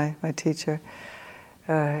 who's my teacher,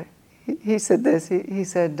 he said this. He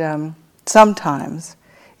said, sometimes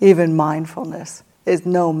even mindfulness is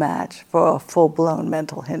no match for a full-blown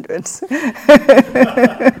mental hindrance. And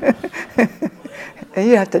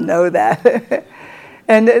you have to know that.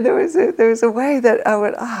 And there was a way that I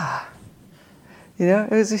would,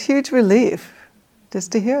 it was a huge relief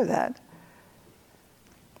just to hear that.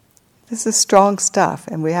 This is strong stuff,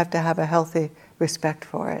 and we have to have a healthy respect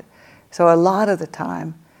for it. So a lot of the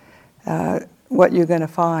time, what you're going to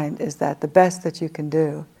find is that the best that you can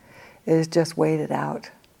do is just wait it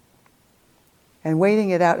out. And waiting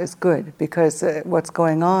it out is good, because what's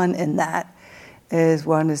going on in that is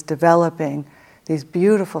one is developing these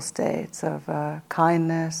beautiful states of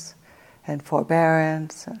kindness and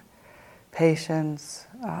forbearance, patience,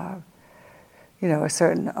 a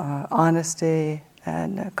certain honesty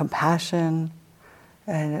and compassion,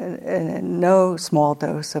 and no small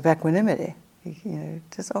dose of equanimity.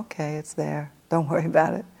 Just okay, it's there. Don't worry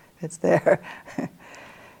about it. It's there.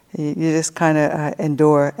 You just kind of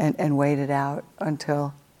endure and wait it out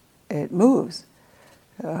until it moves.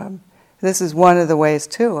 This is one of the ways,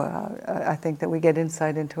 too, I think, that we get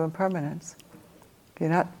insight into impermanence.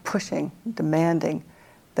 You're not pushing, demanding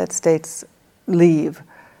that states leave,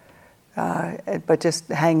 but just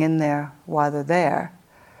hang in there while they're there.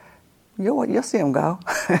 You'll see them go.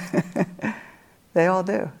 They all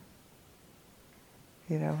do.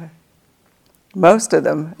 Most of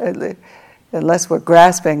them, unless we're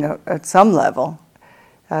grasping at some level,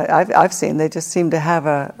 I've seen they just seem to have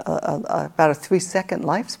about a 3-second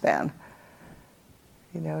lifespan.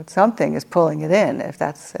 Something is pulling it in if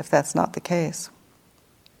that's not the case.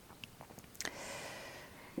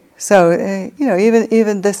 So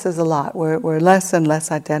even this is a lot. We're less and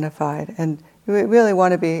less identified, and we really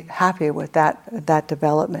want to be happy with that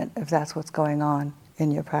development if that's what's going on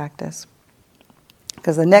in your practice.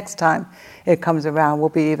 Because the next time it comes around, we'll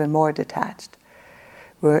be even more detached.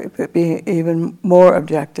 We'll be even more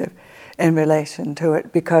objective in relation to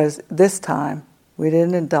it, because this time we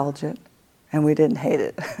didn't indulge it and we didn't hate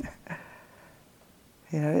it.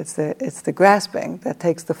 It's the grasping that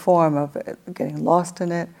takes the form of getting lost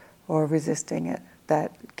in it or resisting it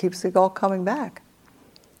that keeps it all coming back.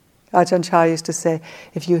 Ajahn Chah used to say,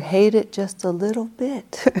 if you hate it just a little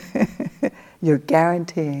bit, you're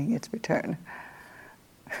guaranteeing its return.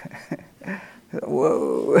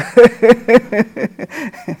 Whoa.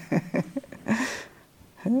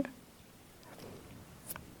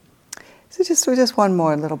 So just one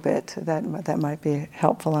more little bit that might be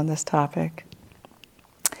helpful on this topic.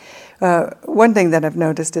 One thing that I've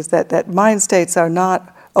noticed is that mind states are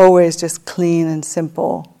not always just clean and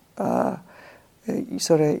simple,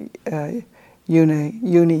 sort of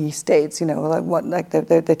uni states.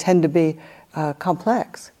 They tend to be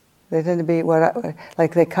complex. They tend to be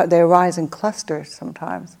they arise in clusters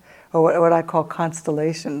sometimes, or what I call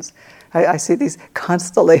constellations. I see these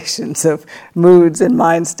constellations of moods and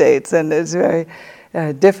mind states, and it's very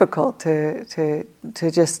difficult to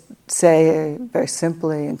just say very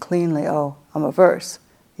simply and cleanly, "Oh, I'm averse,"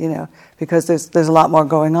 because there's a lot more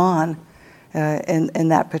going on in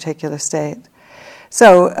that particular state.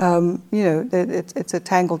 So it's a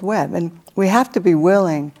tangled web, and we have to be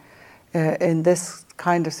willing in this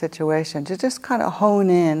kind of situation to just kind of hone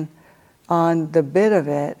in on the bit of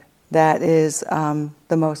it that is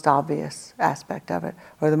the most obvious aspect of it,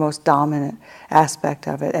 or the most dominant aspect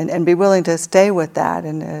of it, and be willing to stay with that,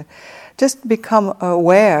 and just become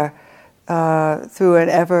aware through an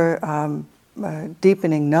ever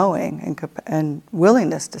deepening knowing and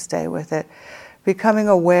willingness to stay with it, becoming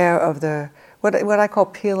aware of what I call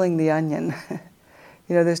peeling the onion.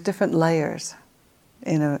 There's different layers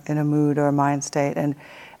in a mood or a mind state, and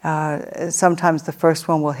sometimes the first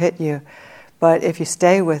one will hit you. But if you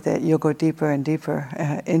stay with it, you'll go deeper and deeper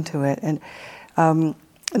into it. And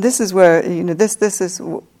this is where, this is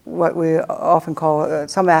what we often call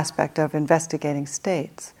some aspect of investigating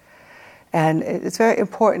states. And it's very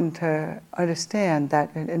important to understand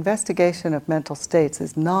that an investigation of mental states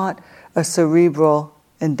is not a cerebral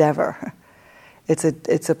endeavor.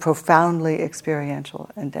 It's a profoundly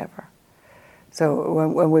experiential endeavor. So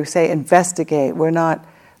when we say investigate, we're not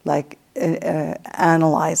like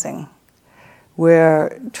analyzing.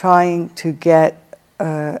 We're trying to get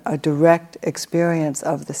a direct experience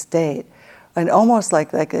of the state, and almost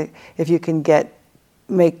if you can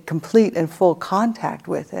make complete and full contact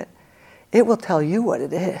with it, it will tell you what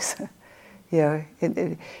it is.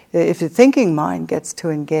 If the thinking mind gets too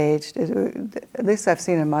engaged, at least I've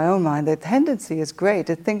seen in my own mind, the tendency is great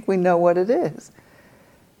to think we know what it is,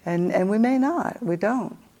 and we may not. We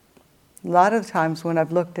don't. A lot of times when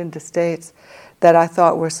I've looked into states that I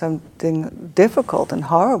thought were something difficult and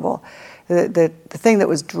horrible, the thing that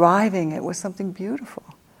was driving it was something beautiful.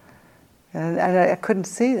 And I couldn't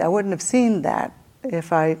see that. I wouldn't have seen that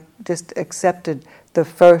if I just accepted the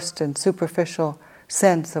first and superficial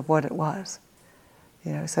sense of what it was.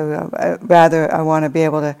 So rather I want to be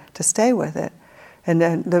able to stay with it. And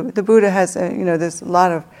then the Buddha has, there's a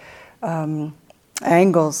lot of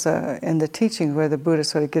angles in the teaching where the Buddha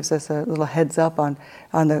sort of gives us a little heads up on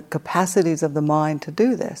the capacities of the mind to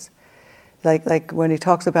do this. Like when he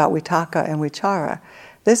talks about vitaka and vichara,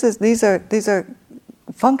 these are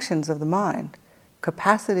functions of the mind,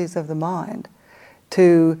 capacities of the mind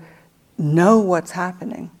to know what's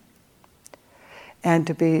happening and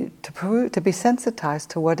to be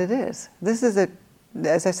sensitized to what it is. This is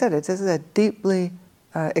as I said, this is a deeply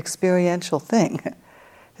experiential thing.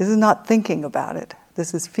 This is not thinking about it.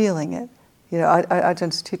 This is feeling it.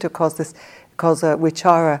 Ajahn Sucitto calls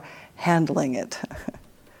vichara handling it.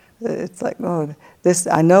 It's like, this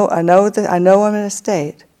I know I'm in a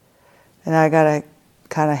state, and I gotta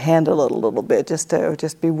kind of handle it a little bit,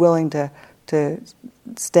 just be willing to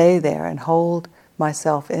stay there and hold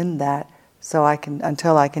myself in that,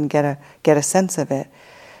 until I can get a sense of it.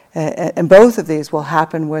 And both of these will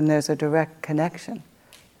happen when there's a direct connection.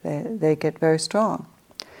 They get very strong.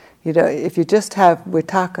 If you just have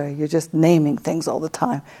vitaka, you're just naming things all the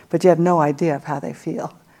time, but you have no idea of how they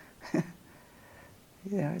feel.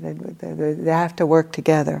 They have to work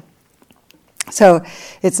together. So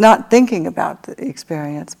it's not thinking about the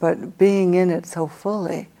experience, but being in it so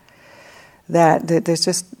fully that there's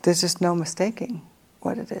just no mistaking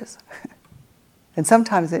what it is. And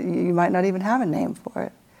sometimes you might not even have a name for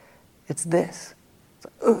it. It's this.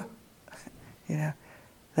 It's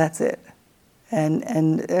that's it.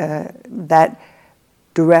 And that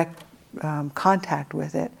direct contact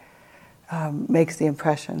with it makes the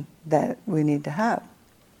impression that we need to have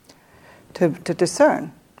to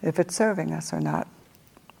discern if it's serving us or not.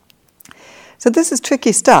 So this is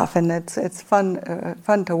tricky stuff, and it's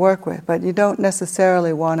fun to work with, but you don't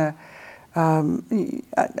necessarily want to.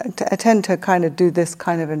 I tend to kind of do this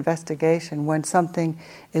kind of investigation when something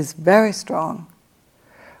is very strong,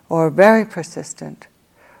 or very persistent,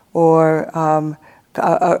 or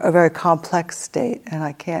a very complex state, and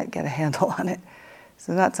I can't get a handle on it.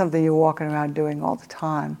 So it's not something you're walking around doing all the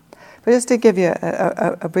time. But just to give you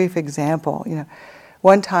a brief example,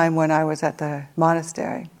 one time when I was at the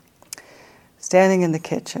monastery, standing in the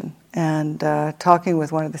kitchen and talking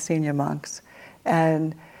with one of the senior monks,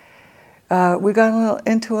 and we got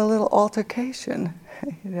into a little altercation.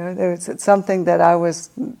 There was something that I was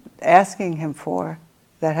asking him for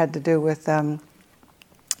that had to do with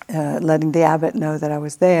letting the abbot know that I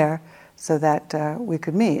was there so that we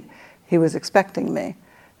could meet. He was expecting me,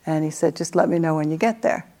 and he said, "Just let me know when you get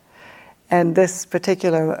there." And this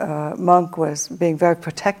particular monk was being very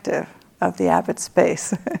protective of the abbot's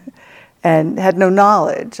space and had no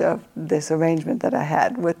knowledge of this arrangement that I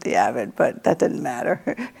had with the abbot, but that didn't matter,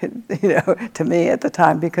 to me at the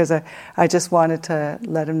time, because I just wanted to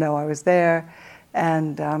let him know I was there,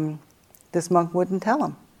 and this monk wouldn't tell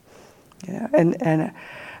him, and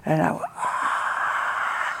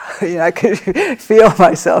I could feel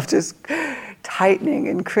myself just tightening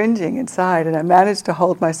and cringing inside, and I managed to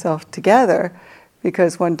hold myself together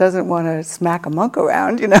because one doesn't want to smack a monk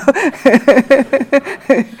around, and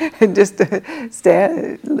just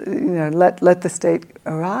stand, let the state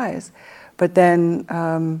arise. But then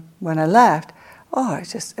when I left,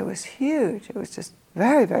 it was huge. It was just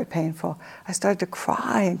very, very painful. I started to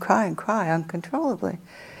cry and cry and cry uncontrollably,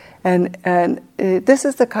 and this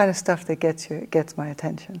is the kind of stuff that gets my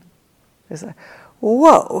attention. It's like,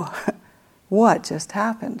 whoa. What just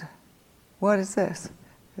happened? What is this?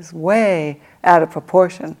 It's way out of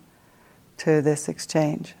proportion to this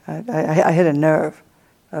exchange. I hit a nerve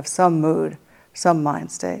of some mood, some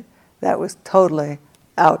mind state that was totally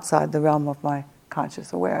outside the realm of my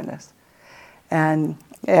conscious awareness. And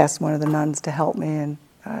I asked one of the nuns to help me and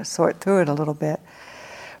sort through it a little bit.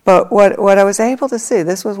 But what I was able to see,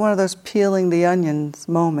 this was one of those peeling the onions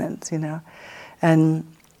moments, and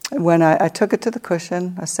when I took it to the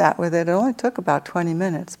cushion, I sat with it. It only took about 20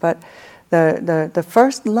 minutes, but the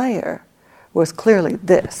first layer was clearly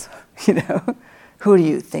this, Who do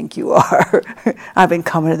you think you are? I've been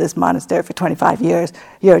coming to this monastery for 25 years.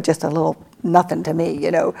 You're just a little nothing to me,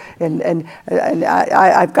 and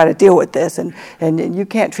I've got to deal with this, and you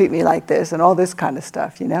can't treat me like this, and all this kind of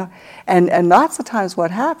stuff, And lots of times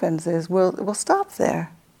what happens is we'll stop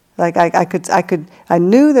there. Like I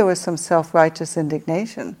knew there was some self-righteous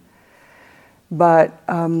indignation, but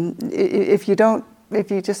if you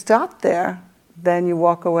just stop there, then you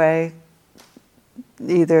walk away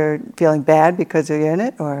either feeling bad because you're in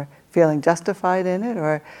it, or feeling justified in it,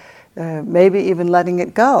 or maybe even letting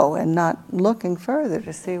it go and not looking further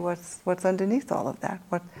to see what's underneath all of that.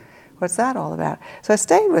 What's that all about? So I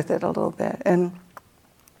stayed with it a little bit, and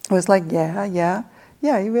it was like, that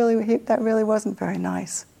really wasn't very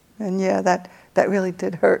nice. And that really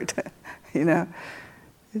did hurt, You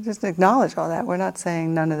just acknowledge all that. We're not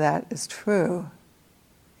saying none of that is true,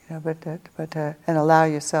 but and allow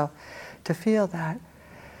yourself to feel that.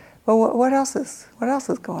 Well, what else is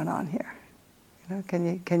going on here?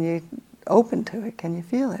 Can you open to it? Can you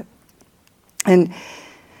feel it? And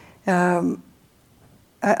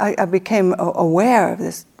I became aware of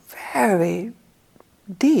this very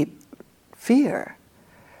deep fear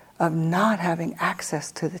of not having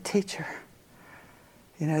access to the teacher.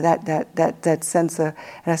 That sense of,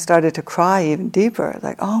 and I started to cry even deeper,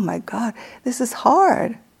 like, oh my God, this is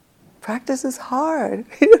hard. Practice is hard.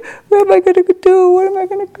 Where am I going to do? Where am I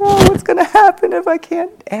going to go? What's going to happen if I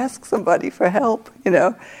can't ask somebody for help?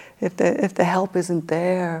 If the help isn't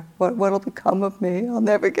there, what'll become of me? I'll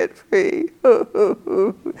never get free.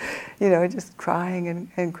 Just crying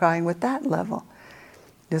and crying with that level.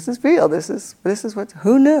 This is real. This is what.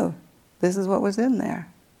 Who knew? This is what was in there.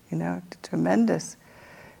 Tremendous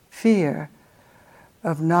fear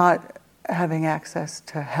of not having access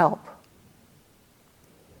to help.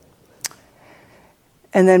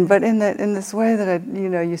 And then, but in this way that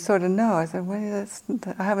you sort of know, I said, well,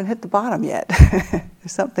 I haven't hit the bottom yet.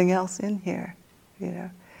 There's something else in here,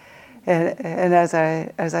 And as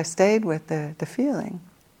I stayed with the feeling,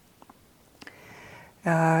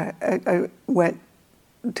 I went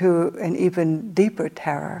to an even deeper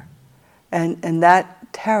terror, and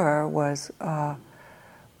that terror was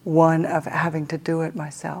one of having to do it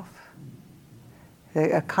myself.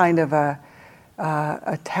 A kind of a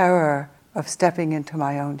terror of stepping into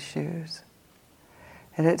my own shoes.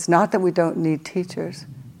 And it's not that we don't need teachers.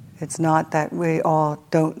 It's not that we all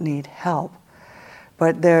don't need help.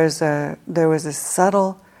 But there was a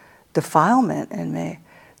subtle defilement in me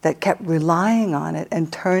that kept relying on it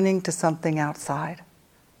and turning to something outside.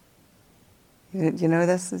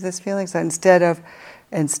 This feeling. So instead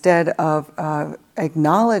of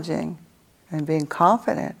acknowledging and being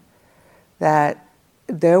confident that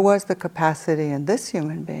there was the capacity in this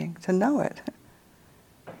human being to know it.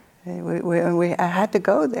 I had to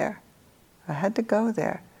go there. I had to go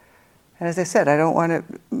there. And as I said, I don't want to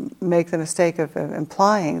make the mistake of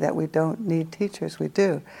implying that we don't need teachers. We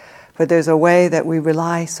do. But there's a way that we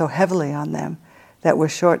rely so heavily on them that we're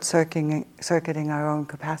short-circuiting our own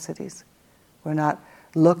capacities. We're not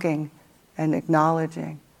looking and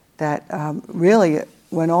acknowledging that really,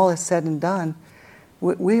 when all is said and done,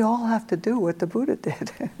 we all have to do what the Buddha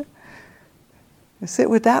did. Sit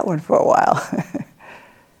with that one for a while.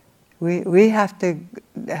 We have to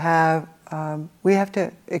have, we have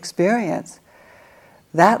to experience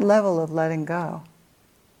that level of letting go,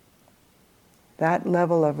 that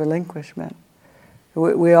level of relinquishment.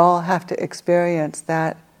 We all have to experience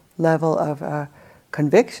that level of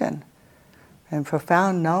conviction and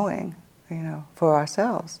profound knowing, for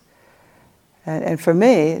ourselves. And for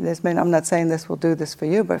me, I'm not saying this will do this for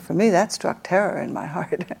you, but for me that struck terror in my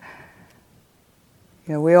heart.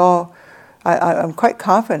 I'm quite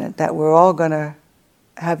confident that we're all going to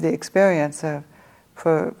have the experience of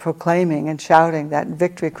proclaiming and shouting that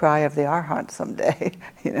victory cry of the Arhat someday.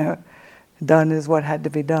 Done is what had to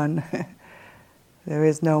be done. There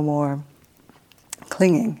is no more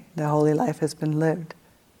clinging. The holy life has been lived.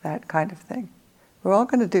 That kind of thing. We're all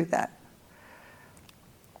going to do that.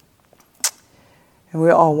 And we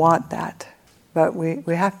all want that. But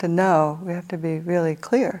we have to know, we have to be really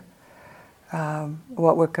clear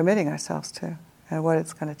what we're committing ourselves to and what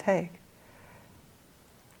it's going to take.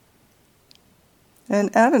 And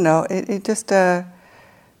I don't know, it just it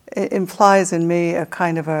implies in me a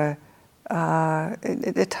kind of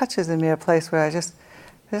it touches in me a place where I just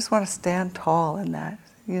want to stand tall in that,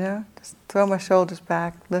 just throw my shoulders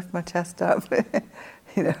back, lift my chest up,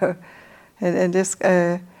 and just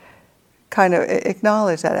kind of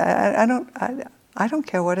acknowledge that I don't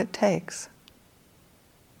care what it takes.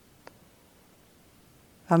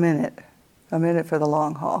 I'm in it. I'm in it for the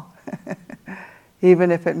long haul.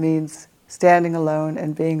 Even if it means standing alone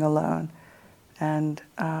and being alone and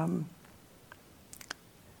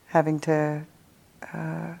having to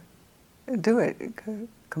do it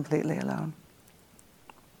completely alone.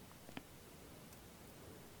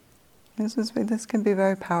 This can be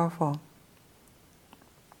very powerful.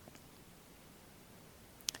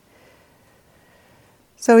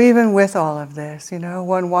 So even with all of this,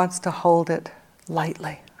 one wants to hold it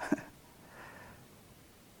lightly.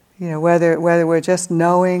 Whether we're just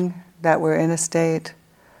knowing that we're in a state,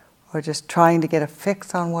 or just trying to get a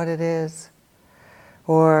fix on what it is,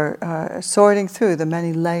 or sorting through the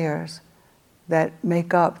many layers that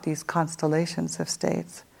make up these constellations of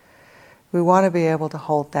states. We want to be able to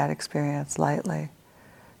hold that experience lightly.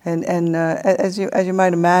 And as you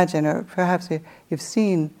might imagine, or perhaps you've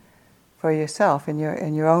seen for yourself in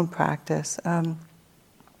your own practice,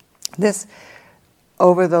 this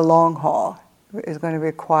over the long haul is going to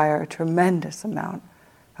require a tremendous amount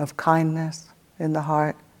of kindness in the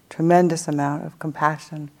heart, tremendous amount of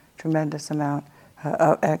compassion, tremendous amount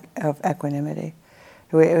of equanimity.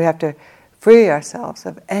 We have to free ourselves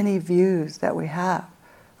of any views that we have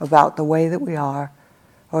about the way that we are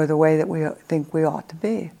or the way that we think we ought to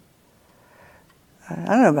be. I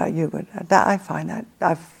don't know about you, but I've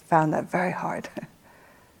found that very hard.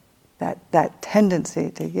 that tendency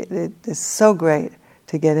to it is so great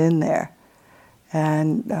to get in there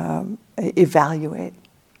and evaluate.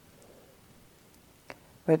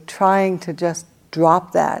 But trying to just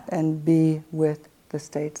drop that and be with the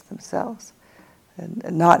states themselves and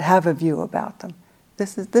not have a view about them.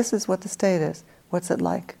 This is what the state is. What's it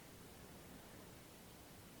like?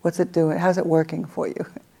 What's it doing? How's it working for you?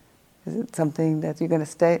 Is it something that you're going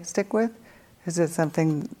to stick with? Is it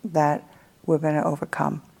something that we're going to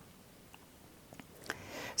overcome?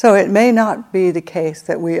 So it may not be the case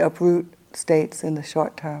that we uproot states in the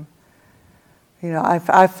short term.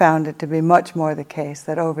 I've found it to be much more the case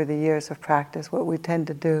that over the years of practice, what we tend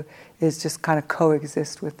to do is just kind of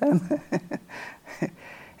coexist with them,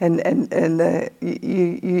 and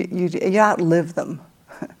you outlive them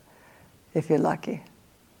if you're lucky.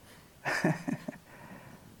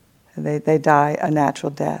 They die a natural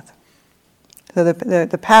death. So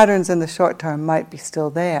the patterns in the short term might be still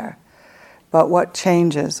there, but what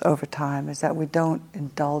changes over time is that we don't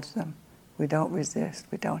indulge them, we don't resist,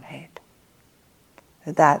 we don't hate.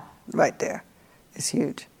 That right there is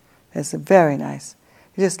huge. It's very nice.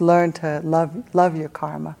 You just learn to love your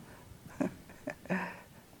karma,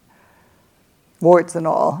 warts and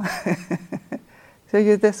all. So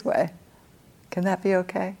you're this way. Can that be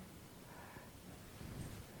okay?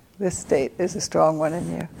 This state is a strong one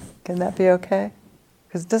in you. Can that be okay?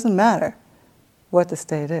 Because it doesn't matter what the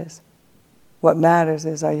state is. What matters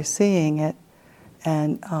is, are you seeing it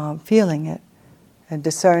and feeling it and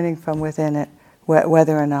discerning from within it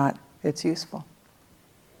whether or not it's useful.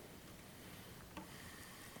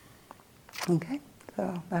 Okay,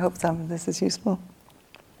 so I hope some of this is useful.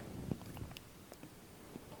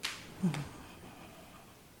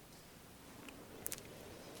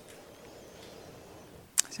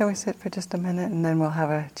 Shall we sit for just a minute and then we'll have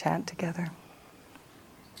a chant together?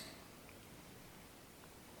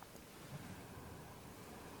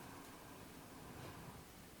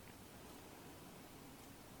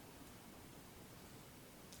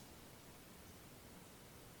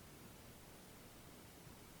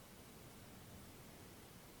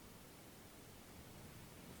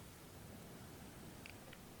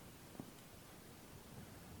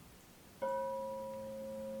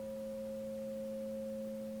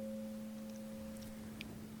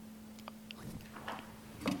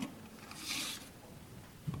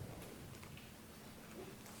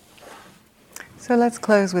 So let's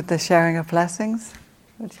close with the sharing of blessings.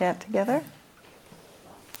 We'll chant together.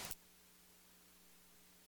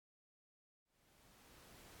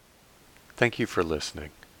 Thank you for listening.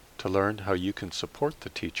 To learn how you can support the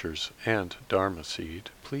teachers and Dharma Seed,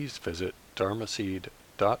 please visit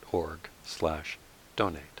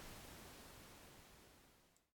dharmaseed.org/donate.